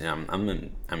issues. And how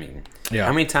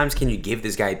many times can you give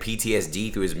this guy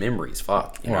PTSD through his memories?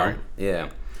 Fuck, Right.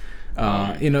 Yeah.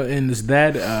 And it's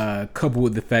that coupled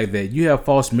with the fact that you have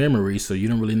false memories, so you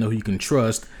don't really know who you can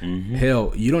trust.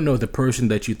 Hell, you don't know if the person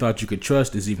that you thought you could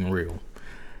trust is even real.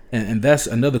 And that's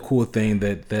another cool thing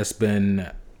that's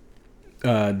been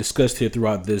discussed here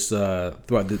throughout this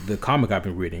throughout the comic I've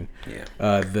been reading.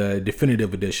 Yeah. The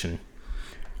definitive edition.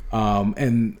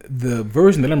 And the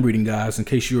version that I'm reading, guys, in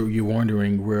case you're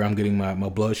wondering where I'm getting my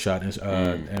Bloodshot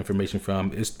information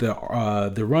from, is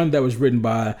the run that was written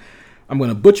by, I'm going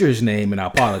to butcher his name and I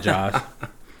apologize.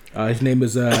 His name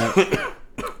is Dwayne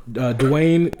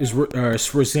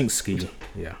Swarzinski.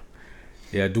 Yeah,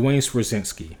 Dwayne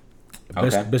Swarzinski.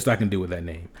 Best I can do with that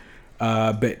name.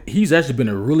 But he's actually been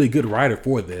a really good writer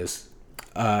for this.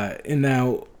 And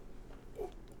now,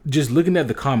 just looking at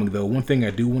the comic, though, one thing I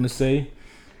do want to say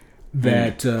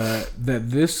that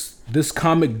this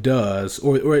comic does,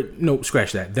 or no,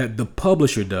 scratch that the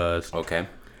publisher does. Okay.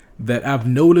 That I've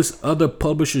noticed other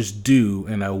publishers do,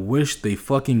 and I wish they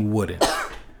fucking wouldn't.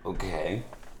 Okay.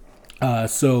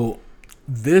 So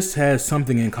this has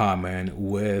something in common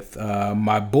with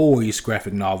my boys'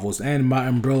 graphic novels and my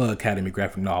Umbrella Academy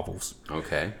graphic novels.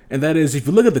 Okay. And that is, if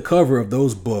you look at the cover of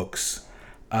those books,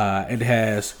 it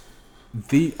has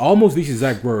almost these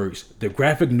exact words: the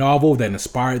graphic novel that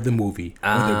inspired the movie,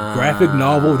 or the graphic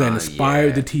novel that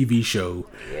inspired the TV show.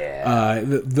 Yeah.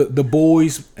 The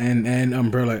boys and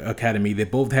Umbrella Academy, they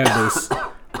both have those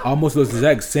almost those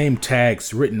exact same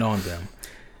tags written on them,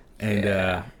 and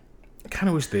I kind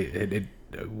of wish they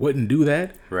wouldn't do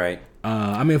that. Right.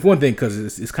 For one thing,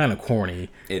 because it's kind of corny.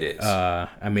 It is.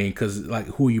 Because like,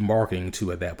 who are you marketing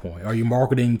to at that point? Are you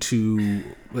marketing to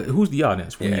who's the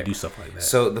audience when you do stuff like that?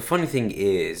 So the funny thing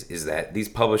is that these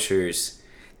publishers,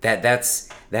 that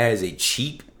is a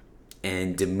cheap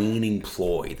and demeaning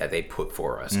ploy that they put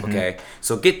for us. Okay,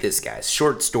 so get this, guys.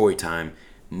 Short story time.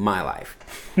 My life.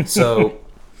 So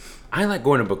I like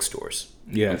going to bookstores.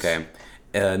 Yes. Okay.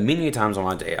 Many times on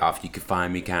my day off, you could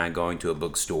find me kind of going to a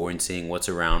bookstore and seeing what's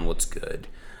around, what's good.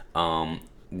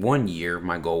 One year,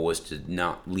 my goal was to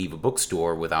not leave a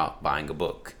bookstore without buying a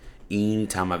book.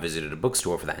 Anytime I visited a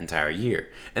bookstore for that entire year.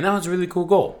 And that was a really cool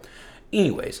goal.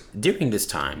 Anyways, during this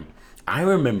time, I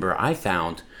remember I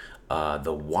found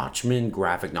the Watchmen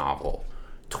graphic novel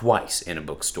twice in a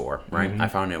bookstore, right? I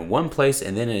found it in one place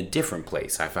and then in a different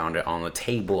place. I found it on the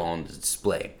table on the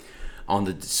display. On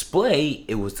the display,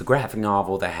 it was the graphic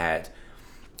novel that had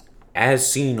As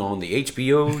Seen on the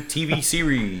HBO TV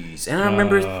series. And I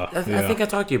remember, I think I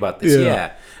talked to you about this.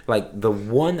 Yeah. Like the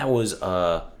one that was,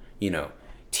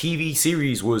 TV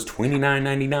series was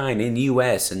 $29.99 in the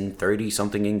US and 30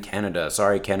 something in Canada.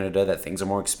 Sorry, Canada, that things are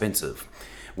more expensive.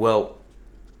 Well,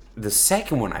 the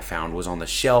second one I found was on the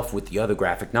shelf with the other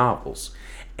graphic novels.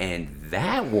 And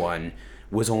that one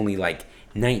was only like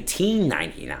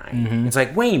 $19.99. It's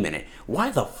like, wait a minute,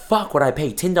 why the fuck would I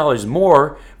pay $10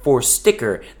 more for a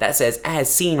sticker that says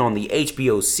As Seen on the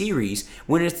HBO series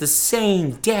when it's the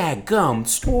same daggum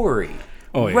story?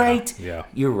 Oh, yeah. Right? Yeah.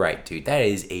 You're right, dude. That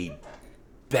is a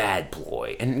bad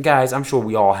ploy. And guys, I'm sure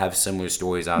we all have similar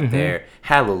stories out there.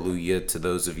 Hallelujah to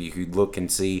those of you who look and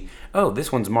see, oh,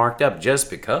 this one's marked up just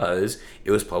because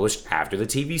it was published after the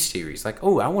TV series. Like,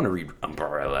 oh, I want to read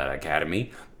Umbrella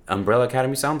Academy. Umbrella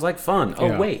Academy sounds like fun.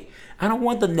 Oh, wait, I don't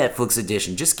want the Netflix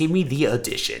edition. Just give me the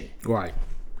edition. Right.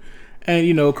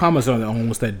 And, comics are the only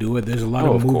ones that do it. There's a lot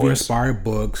of movie-inspired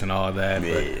books and all that.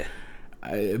 Yeah.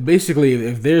 But basically,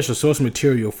 if there's a source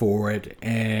material for it,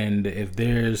 and if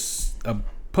there's a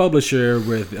publisher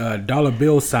with dollar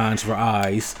bill signs for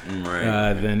eyes,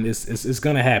 then it's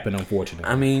gonna happen, unfortunately.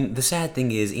 I mean, the sad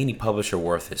thing is, any publisher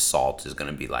worth his salt is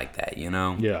gonna be like that, you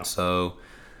know. Yeah. So,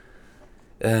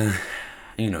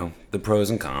 you know, the pros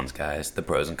and cons, guys. The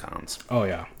pros and cons. Oh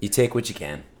yeah. You take what you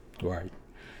can. Right.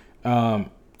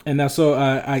 And now, so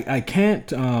I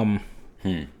can't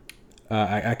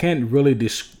I can't really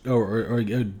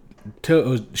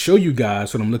show you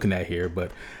guys what I'm looking at here,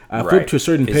 but I flipped to a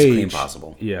certain Physically page.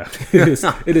 Impossible. Yeah,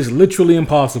 it is literally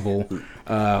impossible.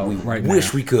 Right now.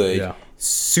 Wish we could. Yeah.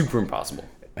 Super impossible.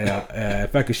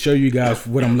 If I could show you guys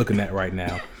what I'm looking at right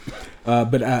now,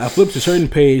 but I flipped to a certain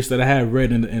page that I have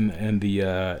read in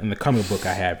the comic book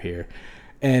I have here,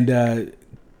 and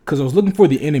because I was looking for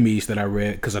the enemies that I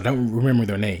read because I don't remember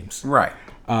their names. Right.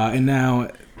 And now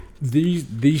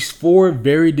these 4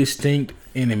 very distinct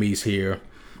enemies here.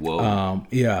 Whoa.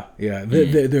 Yeah.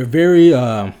 They're very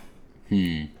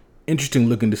interesting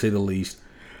looking, to say the least.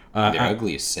 They're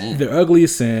ugly as sin. They're ugly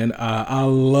as sin. I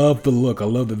love the look. I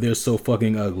love that they're so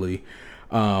fucking ugly,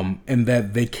 and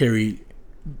that they carry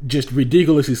just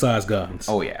ridiculously sized guns.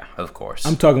 Oh yeah, of course.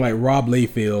 I'm talking like Rob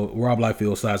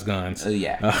Liefeld sized guns.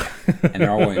 Yeah. And they're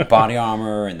all wearing body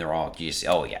armor, and they're all just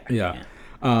Yeah.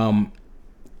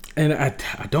 And I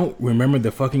don't remember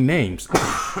the fucking names,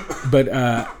 but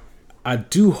I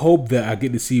do hope that I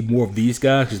get to see more of these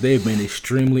guys because they've been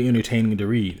extremely entertaining to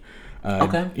read.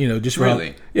 Okay. You know, just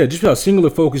really? Just how singular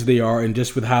focused they are, and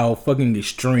just with how fucking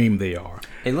extreme they are.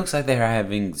 It looks like they're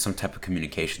having some type of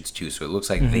communications too. So it looks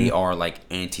like they are like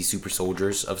anti-super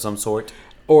soldiers of some sort.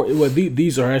 Or well,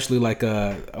 these are actually like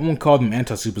I won't call them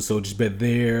anti-super soldiers, but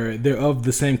they're of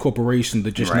the same corporation.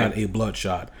 They're just not a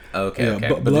Bloodshot. Okay,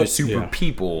 but they're super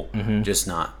people, just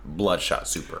not Bloodshot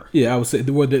super. Yeah, I would say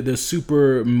they're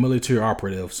super military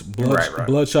operatives.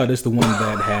 Bloodshot is the one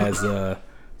that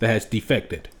has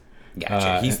defected.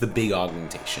 Gotcha. He's the big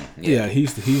augmentation. Yeah,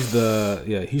 he's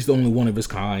the only one of his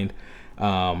kind,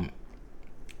 and.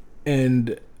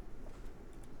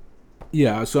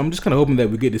 Yeah, so I'm just kind of hoping that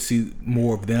we get to see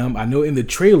more of them. I know in the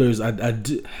trailers, I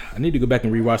need to go back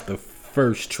and rewatch the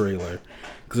first trailer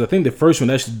because I think the first one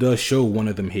actually does show one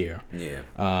of them here. Yeah.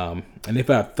 And if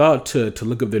I thought to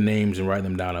look up their names and write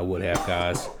them down, I would have,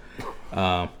 guys.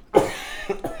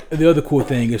 The other cool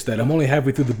thing is that I'm only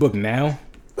halfway through the book now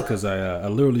because I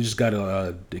literally just got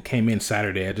it came in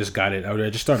Saturday. I just got it. I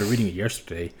just started reading it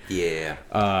yesterday. Yeah.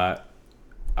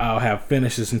 I'll have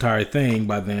finished this entire thing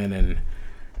by then and.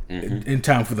 In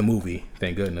time for the movie,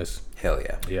 thank goodness. Hell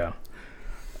yeah. Yeah.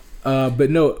 But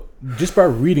no, just by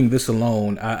reading this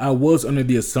alone, I was under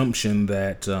the assumption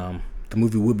that the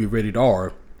movie would be rated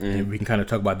R, and we can kind of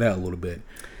talk about that a little bit.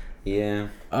 Yeah.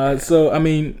 So, I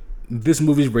mean, this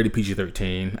movie is rated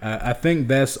PG-13. I think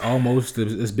that's almost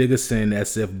as big a sin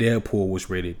as if Deadpool was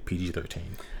rated PG-13.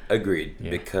 Agreed.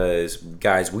 Yeah. Because,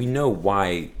 guys, we know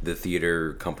why the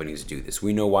theater companies do this.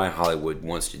 We know why Hollywood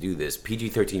wants to do this.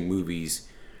 PG-13 movies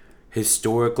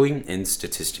historically and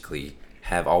statistically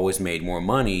have always made more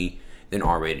money than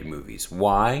R-rated movies.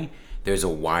 Why? There's a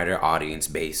wider audience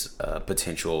base,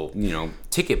 potential,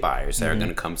 ticket buyers that are going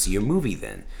to come see a movie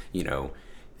then.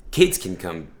 Kids can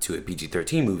come to a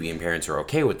PG-13 movie and parents are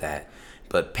okay with that,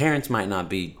 but parents might not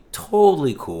be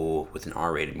totally cool with an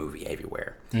R-rated movie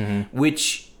everywhere.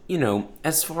 Which,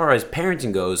 as far as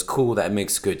parenting goes, cool, that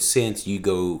makes good sense. You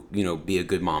go, be a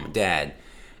good mom and dad.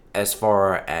 As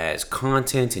far as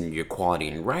content and your quality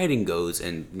in writing goes,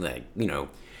 and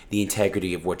the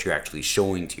integrity of what you're actually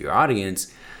showing to your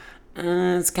audience,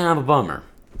 it's kind of a bummer.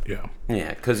 Yeah,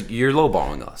 because you're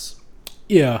lowballing us.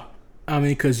 Yeah, I mean,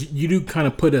 because you do kind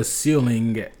of put a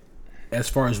ceiling as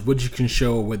far as what you can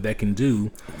show, what that can do.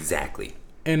 Exactly.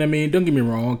 And I mean, don't get me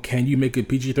wrong. Can you make a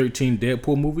PG-13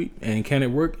 Deadpool movie, and can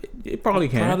it work? It probably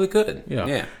can. Probably could.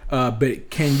 Yeah. But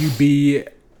can you be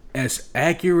as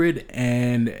accurate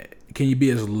and can you be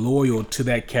as loyal to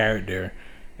that character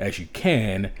as you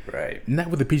can? Right. Not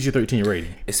with a PG-13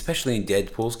 rating. Especially in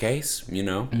Deadpool's case,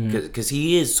 because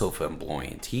he is so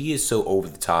flamboyant. He is so over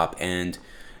the top and,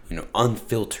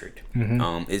 unfiltered.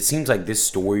 It seems like this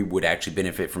story would actually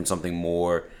benefit from something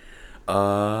more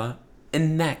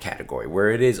in that category,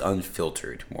 where it is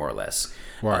unfiltered, more or less.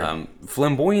 Right.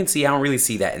 Flamboyancy, I don't really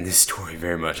see that in this story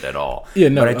very much at all. Yeah,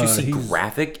 no, but I do see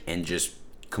graphic and just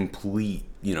complete,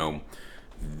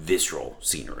 visceral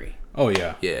scenery. Oh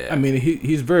yeah. Yeah. I mean,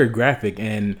 he's very graphic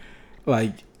and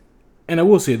and I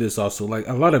will say this also, like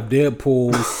a lot of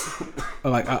Deadpool's,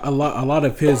 like a lot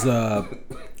of his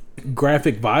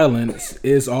graphic violence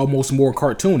is almost more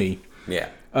cartoony. Yeah.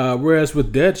 Whereas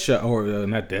with Bloodshot,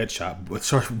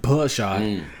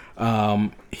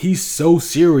 He's so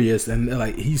serious and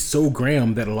like he's so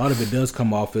grim that a lot of it does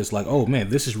come off as like, oh man,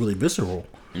 this is really visceral.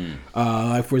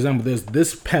 Like for example, there's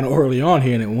this panel early on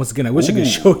here, and once again, I wish I could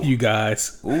show you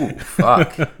guys. Ooh,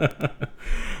 fuck.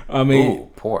 I mean, ooh,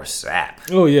 poor sap.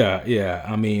 Oh yeah.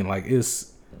 I mean, like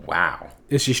it's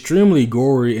extremely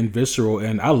gory and visceral,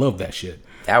 and I love that shit.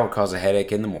 That would cause a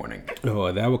headache in the morning.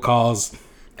 Oh, that would cause.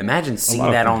 Imagine seeing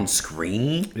that on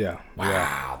screen. Yeah.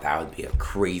 Wow, that would be a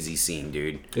crazy scene,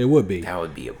 dude. It would be. That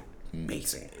would be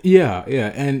amazing. Yeah.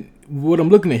 And what I'm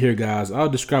looking at here, guys, I'll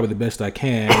describe it the best I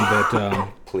can. That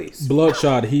please,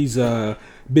 Bloodshot, he's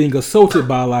being assaulted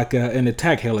by like an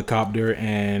attack helicopter,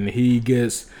 and he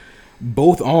gets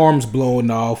both arms blown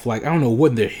off. Like I don't know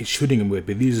what they're shooting him with,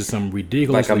 but these are some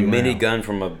ridiculous. Like a minigun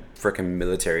from a freaking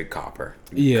military copper.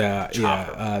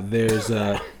 Yeah.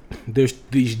 There's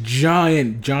these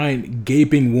giant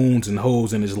gaping wounds and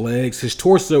holes in his legs. His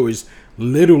torso is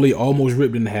literally almost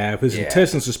ripped in half. His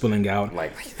intestines are spilling out.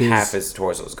 Like half his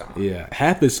torso's gone. Yeah,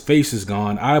 half his face is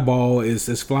gone. Eyeball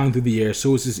is flying through the air.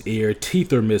 So is his ear.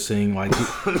 Teeth are missing. Like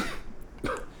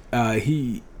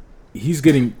he's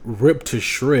getting ripped to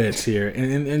shreds here,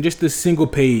 and just this single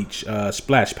page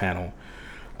splash panel.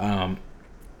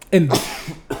 And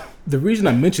the reason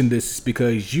I mention this is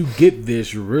because you get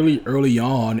this really early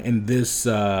on in this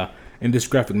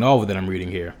graphic novel that I'm reading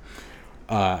here,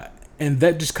 and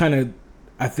that just kind of,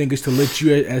 I think, is to let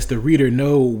you as the reader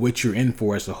know what you're in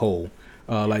for as a whole.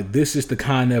 Like this is the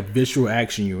kind of visual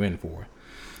action you're in for.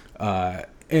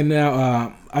 And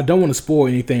now I don't want to spoil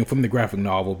anything from the graphic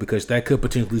novel because that could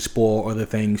potentially spoil other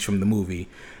things from the movie.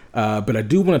 But I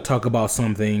do want to talk about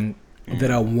something that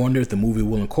I wonder if the movie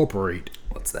will incorporate.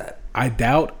 What's that? I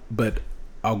doubt, but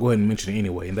I'll go ahead and mention it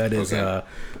anyway. And that is,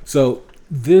 so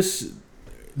this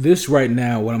right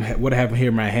now, what I have here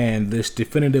in my hand, this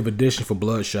definitive edition for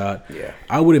Bloodshot,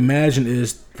 I would imagine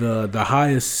is the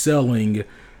highest selling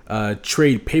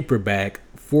trade paperback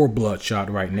for Bloodshot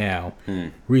right now.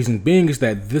 Reason being is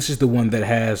that this is the one that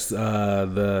has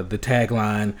the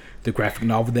tagline, the graphic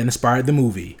novel that inspired the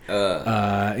movie.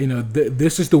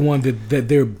 This is the one that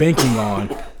they're banking on.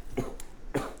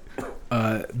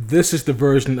 This is the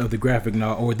version of the graphic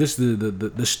novel, or this is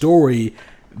the story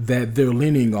that they're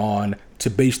leaning on to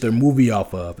base their movie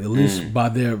off of, at least by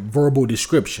their verbal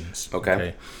descriptions.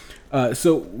 Okay.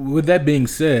 So with that being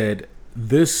said,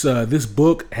 this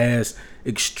book has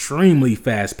extremely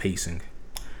fast pacing.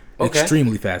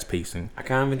 Extremely fast pacing. I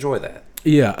kind of enjoy that.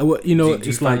 Yeah. Well, do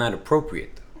you find that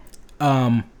appropriate?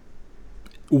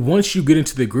 Once you get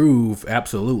into the groove,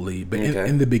 absolutely. But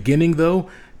in the beginning, though,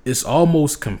 it's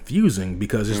almost confusing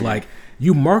because it's like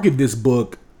you market this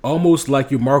book almost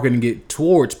like you're marketing it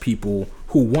towards people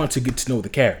who want to get to know the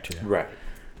character. Right.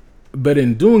 But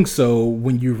in doing so,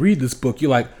 when you read this book, you're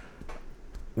like,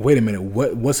 wait a minute,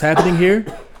 what's happening here?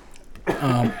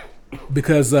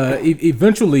 Because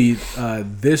eventually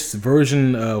this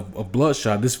version of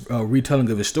Bloodshot, this retelling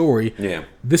of his story,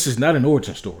 this is not an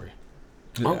origin story.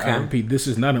 I repeat, this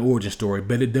is not an origin story,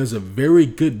 but it does a very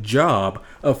good job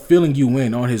of filling you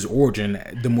in on his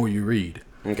origin the more you read.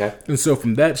 Okay. And so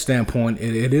from that standpoint,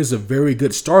 it is a very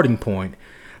good starting point.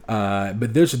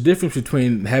 But there's a difference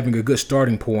between having a good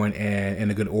starting point and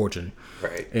a good origin.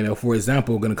 Right. For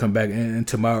example, going to come back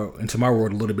into my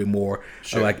world a little bit more.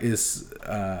 Sure.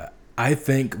 I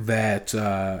think that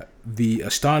the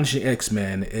Astonishing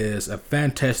X-Men is a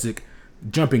fantastic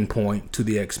jumping point to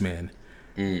the X-Men.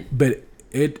 But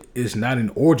it is not an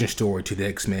origin story to the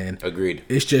X-Men. Agreed.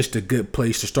 It's just a good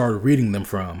place to start reading them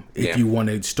from if you want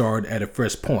to start at a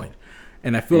fresh point.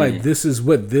 And I feel like this is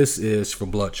what this is for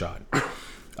Bloodshot.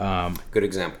 Good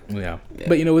example. Yeah.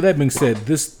 But with that being said,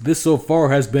 this so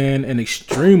far has been an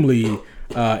extremely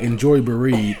enjoyable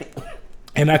read,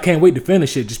 and I can't wait to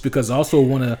finish it. Just because I also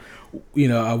want to,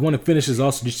 I want to finish this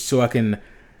also just so I can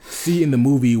see in the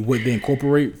movie what they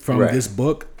incorporate from this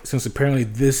book. Since apparently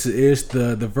this is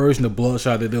the version of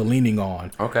Bloodshot that they're leaning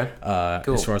on. Okay.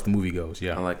 Cool. As far as the movie goes,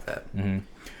 yeah. I like that.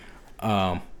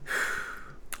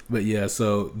 But yeah,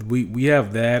 so we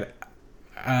have that.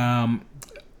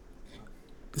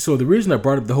 So the reason I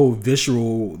brought up the whole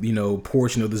visceral,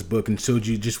 portion of this book and showed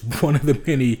you just one of the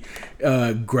many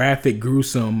graphic,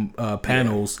 gruesome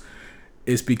panels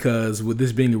is because with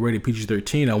this being a rated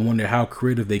PG-13, I wonder how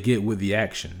creative they get with the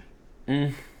action.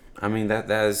 I mean,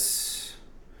 that's...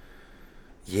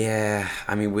 Yeah,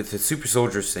 I mean, with the super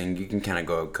soldiers thing, you can kind of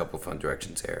go a couple fun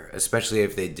directions there, especially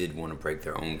if they did want to break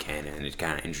their own canon and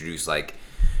kind of introduce, like,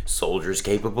 soldiers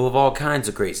capable of all kinds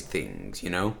of crazy things,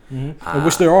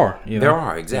 which there are. There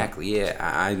are, exactly, yeah.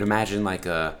 I'd imagine, like,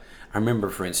 I remember,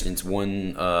 for instance,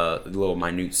 one little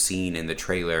minute scene in the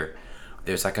trailer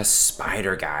there's like a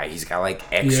spider guy. He's got like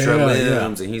extra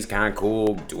limbs, and he's kind of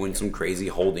cool doing some crazy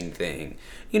holding thing.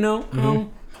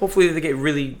 Hopefully they get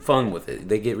really fun with it.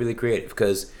 They get really creative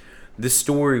because the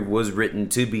story was written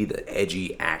to be the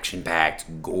edgy,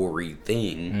 action-packed, gory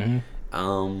thing.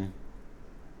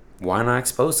 Why not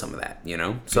expose some of that?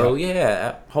 So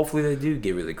hopefully they do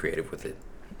get really creative with it.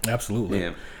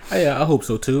 Absolutely. I hope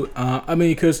so too.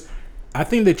 Because I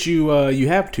think that you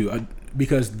have to,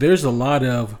 because there's a lot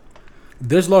of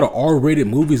R-rated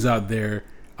movies out there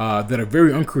that are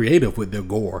very uncreative with their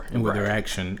gore and with their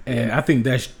action, and I think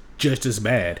that's just as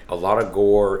bad. A lot of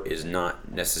gore is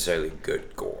not necessarily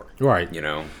good gore, right?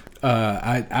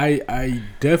 I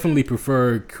definitely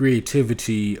prefer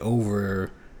creativity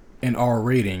over an R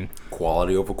rating.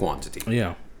 Quality over quantity.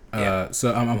 Yeah.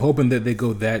 So I'm hoping that they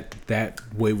go that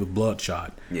way with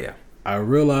Bloodshot. Yeah. I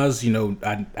realize,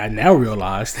 I now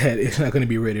realize that it's not going to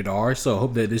be rated R, so I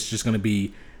hope that it's just going to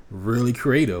be really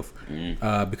creative,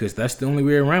 because that's the only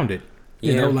way around it.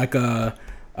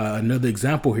 Another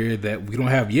example here that we don't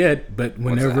have yet, but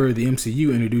whenever the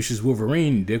MCU introduces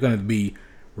Wolverine, they're going to be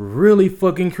really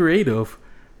fucking creative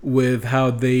with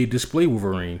how they display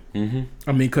Wolverine.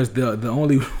 Because the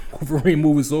only Wolverine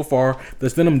movie so far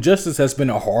that's done him justice has been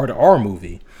a hard R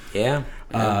movie. Yeah.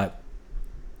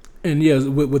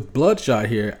 And with Bloodshot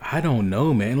here, I don't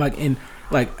know, man.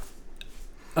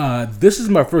 This is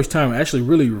my first time actually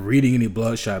really reading any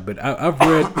Bloodshot, but I've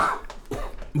read,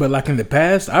 but in the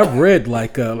past, I've read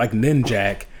like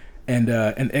Ninjak and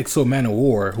Exo Man of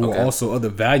War, who are also other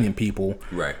Valiant people,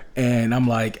 right? And I'm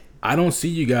like, I don't see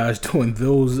you guys doing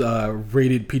those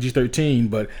rated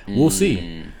PG-13, but we'll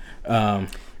see. And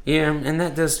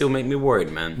that does still make me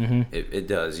worried, man. It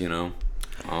does, But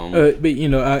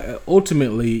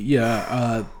ultimately,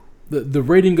 the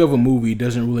rating of a movie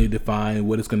doesn't really define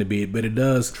what it's going to be, but it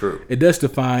does. True. It does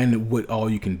define what all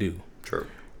you can do. True.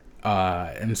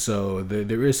 And so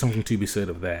there is something to be said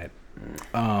of that.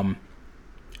 And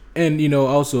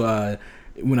also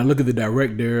when I look at the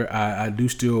director, I do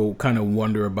still kind of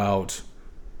wonder about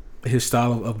his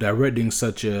style of directing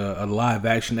such a live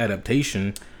action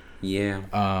adaptation.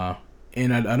 Yeah.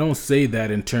 And I don't say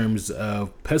that in terms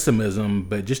of pessimism,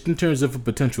 but just in terms of a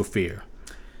potential fear.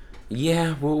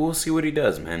 Yeah, we'll see what he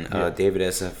does, man. David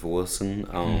S.F.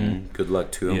 Wilson, good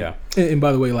luck to him. Yeah. And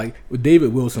by the way, with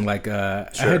David Wilson, I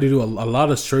had to do a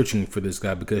lot of searching for this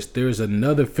guy because there's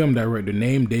another film director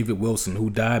named David Wilson who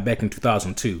died back in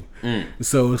 2002.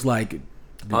 So it's like...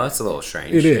 Oh, that's a little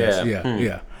strange. It is,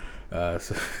 yeah.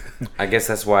 So. I guess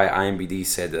that's why IMDb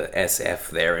said the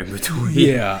SF there in between.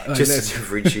 Yeah. Just to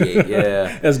differentiate,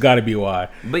 That's got to be why.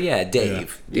 But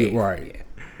Dave. Right.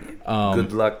 Yeah.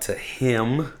 Good luck to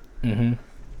him. Him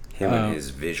and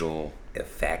his visual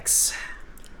effects.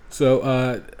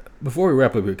 So, before we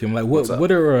wrap up here, Kim,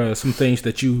 what are some things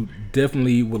that you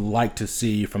definitely would like to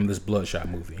see from this Bloodshot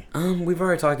movie? We've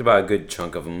already talked about a good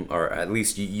chunk of them, or at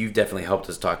least you've definitely helped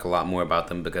us talk a lot more about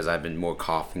them because I've been more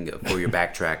coughing for your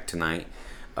backtrack tonight.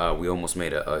 We almost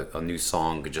made a new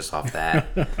song just off that.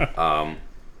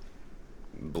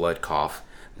 Blood Cough.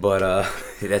 But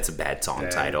that's a bad song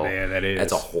title. Yeah, that is.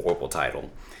 That's a horrible title.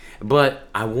 But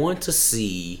I want to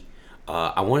see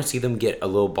them get a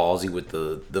little ballsy with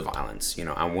the violence.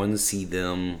 I want to see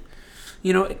them,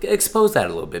 expose that a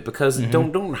little bit because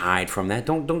don't hide from that.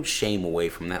 Don't shame away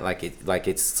from that like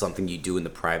it's something you do in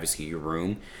the privacy of your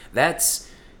room. That's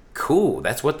cool.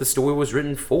 That's what the story was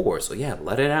written for. So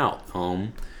let it out.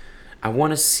 I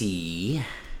want to see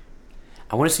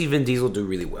Vin Diesel do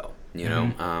really well.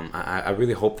 I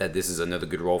really hope that this is another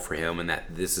good role for him and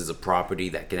that this is a property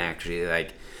that can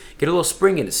actually get a little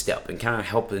spring in his step and kind of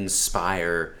help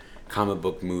inspire comic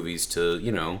book movies to,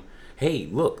 hey,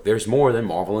 look, there's more than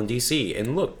Marvel and DC,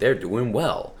 and look, they're doing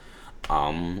well.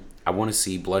 I want to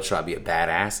see Bloodshot be a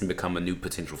badass and become a new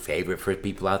potential favorite for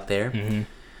people out there.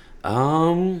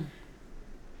 I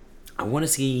want to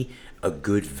see a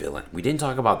good villain. We didn't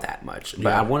talk about that much,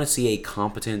 but I want to see a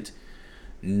competent,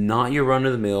 not your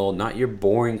run-of-the-mill, not your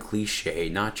boring cliche,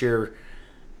 not your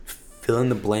fill in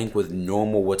the blank with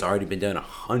normal what's already been done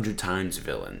 100 times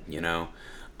villain,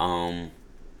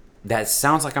 that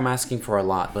sounds like I'm asking for a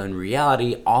lot, but in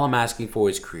reality all I'm asking for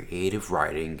is creative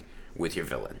writing with your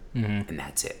villain, and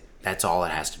that's it. That's all it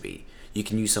has to be. You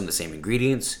can use some of the same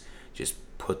ingredients, just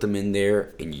put them in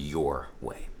there in your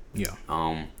way.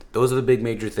 Those are the big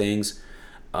major things.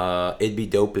 It'd be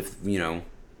dope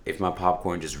if my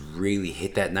popcorn just really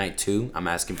hit that night too. I'm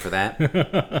asking for that.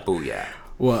 Booyah.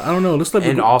 Well, I don't know. Let's let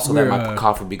and also that my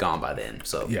cough would be gone by then.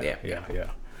 So yeah.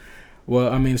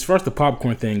 Well, I mean, as far as the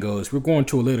popcorn thing goes, we're going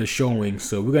to a later showing,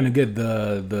 so we're gonna get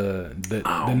the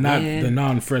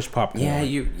non-fresh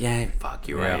popcorn. Fuck,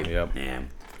 you're right. Yep. Yeah,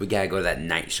 we gotta go to that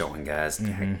night showing, guys.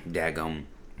 Daggum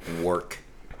work.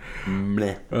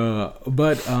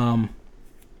 But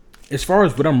as far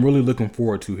as what I'm really looking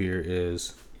forward to here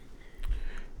is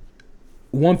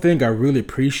one thing I really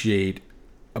appreciate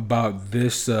about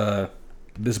this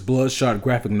Bloodshot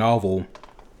graphic novel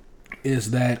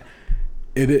is that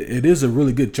it is a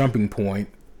really good jumping point.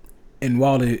 And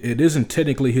while it isn't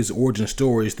technically his origin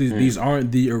stories, these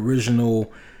aren't the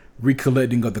original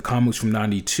recollecting of the comics from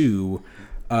 '92.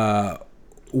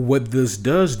 What this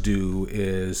does do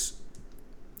is,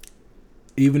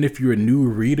 even if you're a new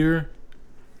reader,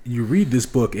 you read this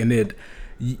book and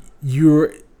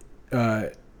you're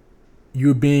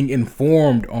being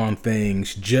informed on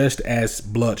things just as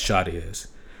Bloodshot is.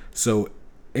 So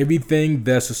everything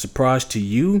that's a surprise to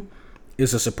you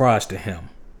is a surprise to him,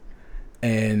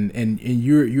 and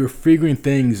you're figuring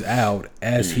things out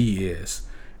as he is,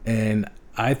 and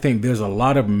I think there's a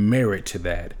lot of merit to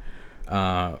that.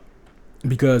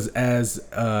 Because as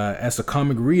a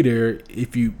comic reader,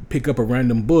 if you pick up a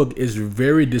random book, it's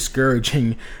very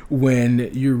discouraging when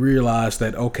you realize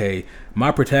that, okay,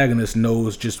 my protagonist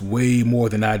knows just way more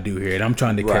than I do here, and I'm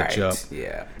trying to catch up.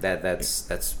 Yeah,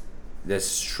 that's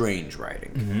strange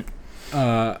writing.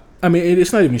 I mean,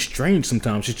 it's not even strange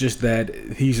sometimes. It's just that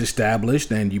he's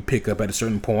established, and you pick up at a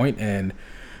certain point, and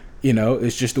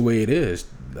it's just the way it is.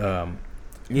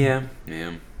 Yeah.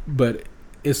 But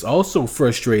it's also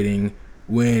frustrating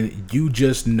when you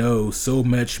just know so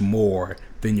much more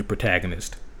than your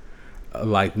protagonist.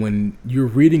 Like when you're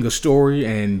reading a story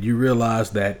and you realize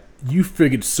that you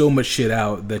figured so much shit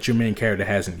out that your main character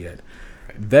hasn't yet.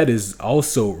 That is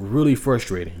also really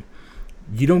frustrating.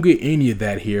 You don't get any of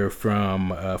that here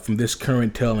from this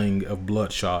current telling of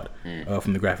Bloodshot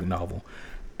from the graphic novel.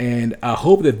 And I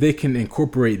hope that they can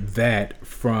incorporate that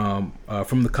from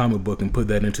the comic book and put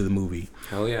that into the movie.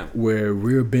 Hell yeah. Where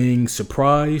we're being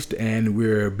surprised and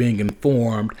we're being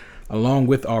informed along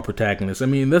with our protagonist. I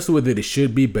mean, that's the way that it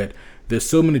should be, but there's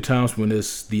so many times when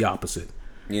it's the opposite.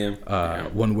 Yeah.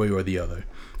 One way or the other.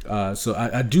 So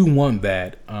I do want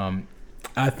that.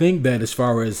 I think that as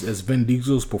far as Vin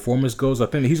Diesel's performance goes, I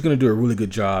think he's going to do a really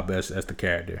good job as the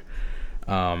character.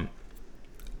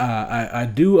 I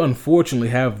do unfortunately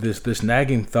have this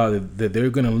nagging thought that they're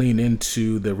going to lean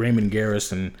into the Raymond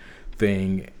Garrison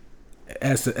thing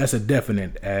as a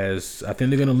definite. As I think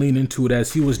they're going to lean into it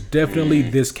as he was definitely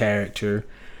this character.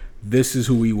 This is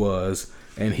who he was,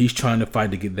 and he's trying to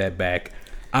fight to get that back.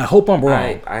 I hope I'm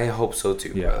wrong. I hope so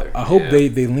too, brother. I hope they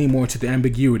lean more into the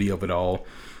ambiguity of it all.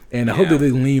 And I hope that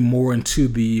they lean more into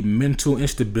the mental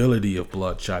instability of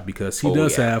Bloodshot, because he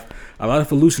does have a lot of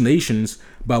hallucinations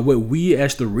about what we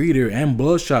as the reader and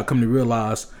Bloodshot come to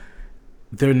realize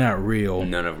they're not real.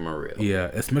 None of them are real.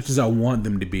 Yeah, as much as I want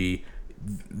them to be,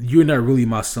 you're not really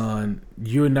my son.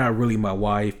 You're not really my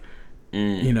wife.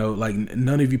 Like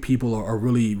none of you people are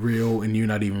really real, and you're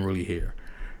not even really here.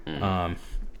 I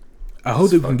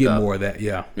hope we can get more of that.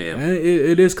 Yeah. And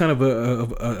it is kind of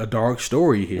a dark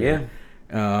story here. Yeah.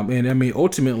 And I mean,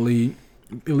 ultimately,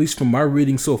 at least from my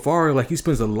reading so far, like he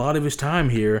spends a lot of his time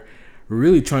here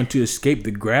really trying to escape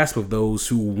the grasp of those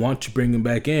who want to bring him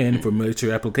back in for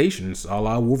military applications, a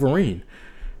la Wolverine.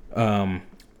 A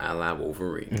la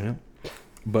Wolverine. Yeah.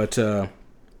 But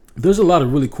there's a lot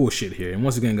of really cool shit here. And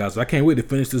once again, guys, I can't wait to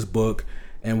finish this book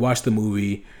and watch the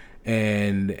movie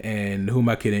and who am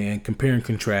I kidding, and compare and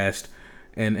contrast.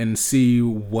 And see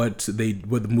what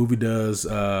the movie does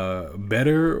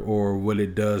better, or what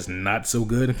it does not so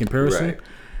good in comparison. Right.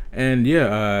 And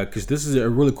because this is a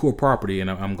really cool property,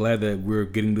 and I'm glad that we're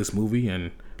getting this movie,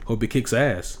 and hope it kicks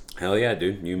ass. Hell yeah,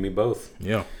 dude. You and me both.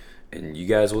 Yeah. And you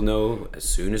guys will know as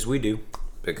soon as we do,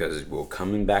 because we're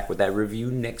coming back with that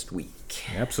review next week.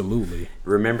 Absolutely.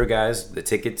 Remember, guys, the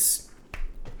tickets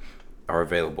are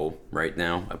available right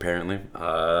now, apparently.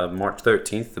 March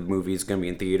 13th, the movie is going to be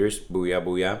in theaters. Booyah,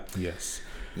 booyah. Yes.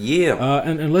 Yeah.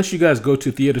 And unless you guys go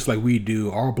to theaters like we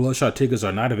do, our Bloodshot tickets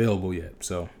are not available yet.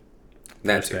 So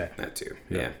that too.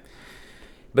 Yeah.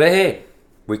 But hey,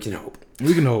 we can hope.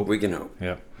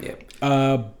 Yeah.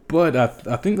 But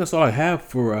I think that's all I have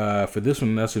for this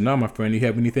one. That's now, my friend. You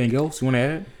have anything else you want to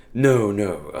add?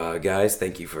 No. Guys,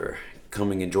 thank you for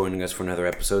coming and joining us for another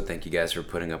episode. Thank you guys for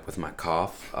putting up with my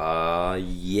cough.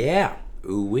 Yeah.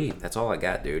 Ooh-wee. That's all I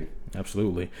got, dude.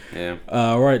 Absolutely. Yeah.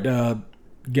 All right,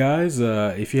 guys,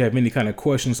 if you have any kind of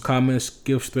questions, comments,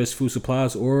 gifts, threats, food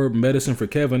supplies, or medicine for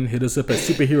Kevin, hit us up at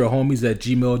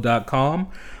superherohomies@gmail.com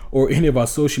or any of our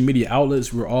social media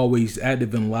outlets. We're always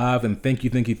active and live, and thank you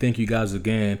guys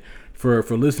again for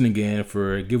listening in,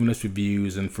 for giving us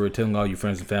reviews, and for telling all your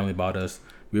friends and family about us.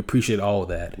 We appreciate all of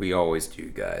that. We always do,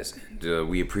 guys. And,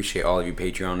 we appreciate all of you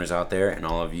Patreoners out there and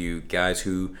all of you guys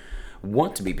who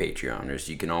want to be Patreoners.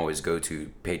 You can always go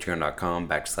to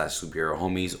patreon.com/superhero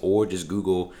homies or just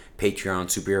Google Patreon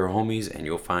superhero homies and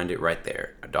you'll find it right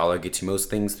there. $1 gets you most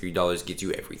things, $3 gets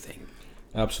you everything.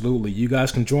 Absolutely. You guys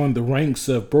can join the ranks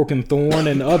of Broken Thorn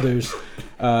and others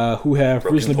who have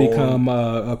recently become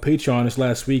a Patreoners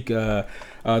last week. The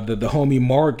homie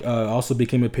Mark also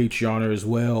became a Patreoner as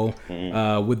well.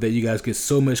 With that, you guys get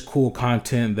so much cool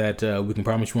content that we can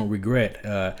promise you won't regret.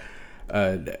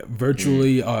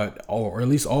 Virtually, or at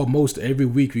least almost every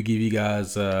week, we give you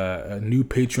guys new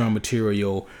Patreon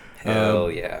material.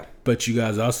 Hell yeah. But you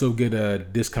guys also get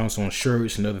discounts on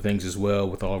shirts and other things as well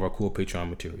with all of our cool Patreon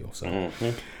material. So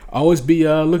always be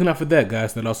looking out for that,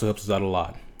 guys. That also helps us out a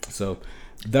lot. So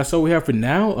that's all we have for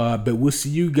now. But we'll see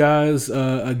you guys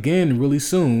again really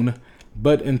soon.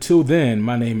 But until then,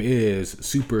 my name is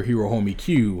Superhero Homie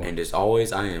Q. And as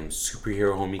always, I am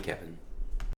Superhero Homie Kevin.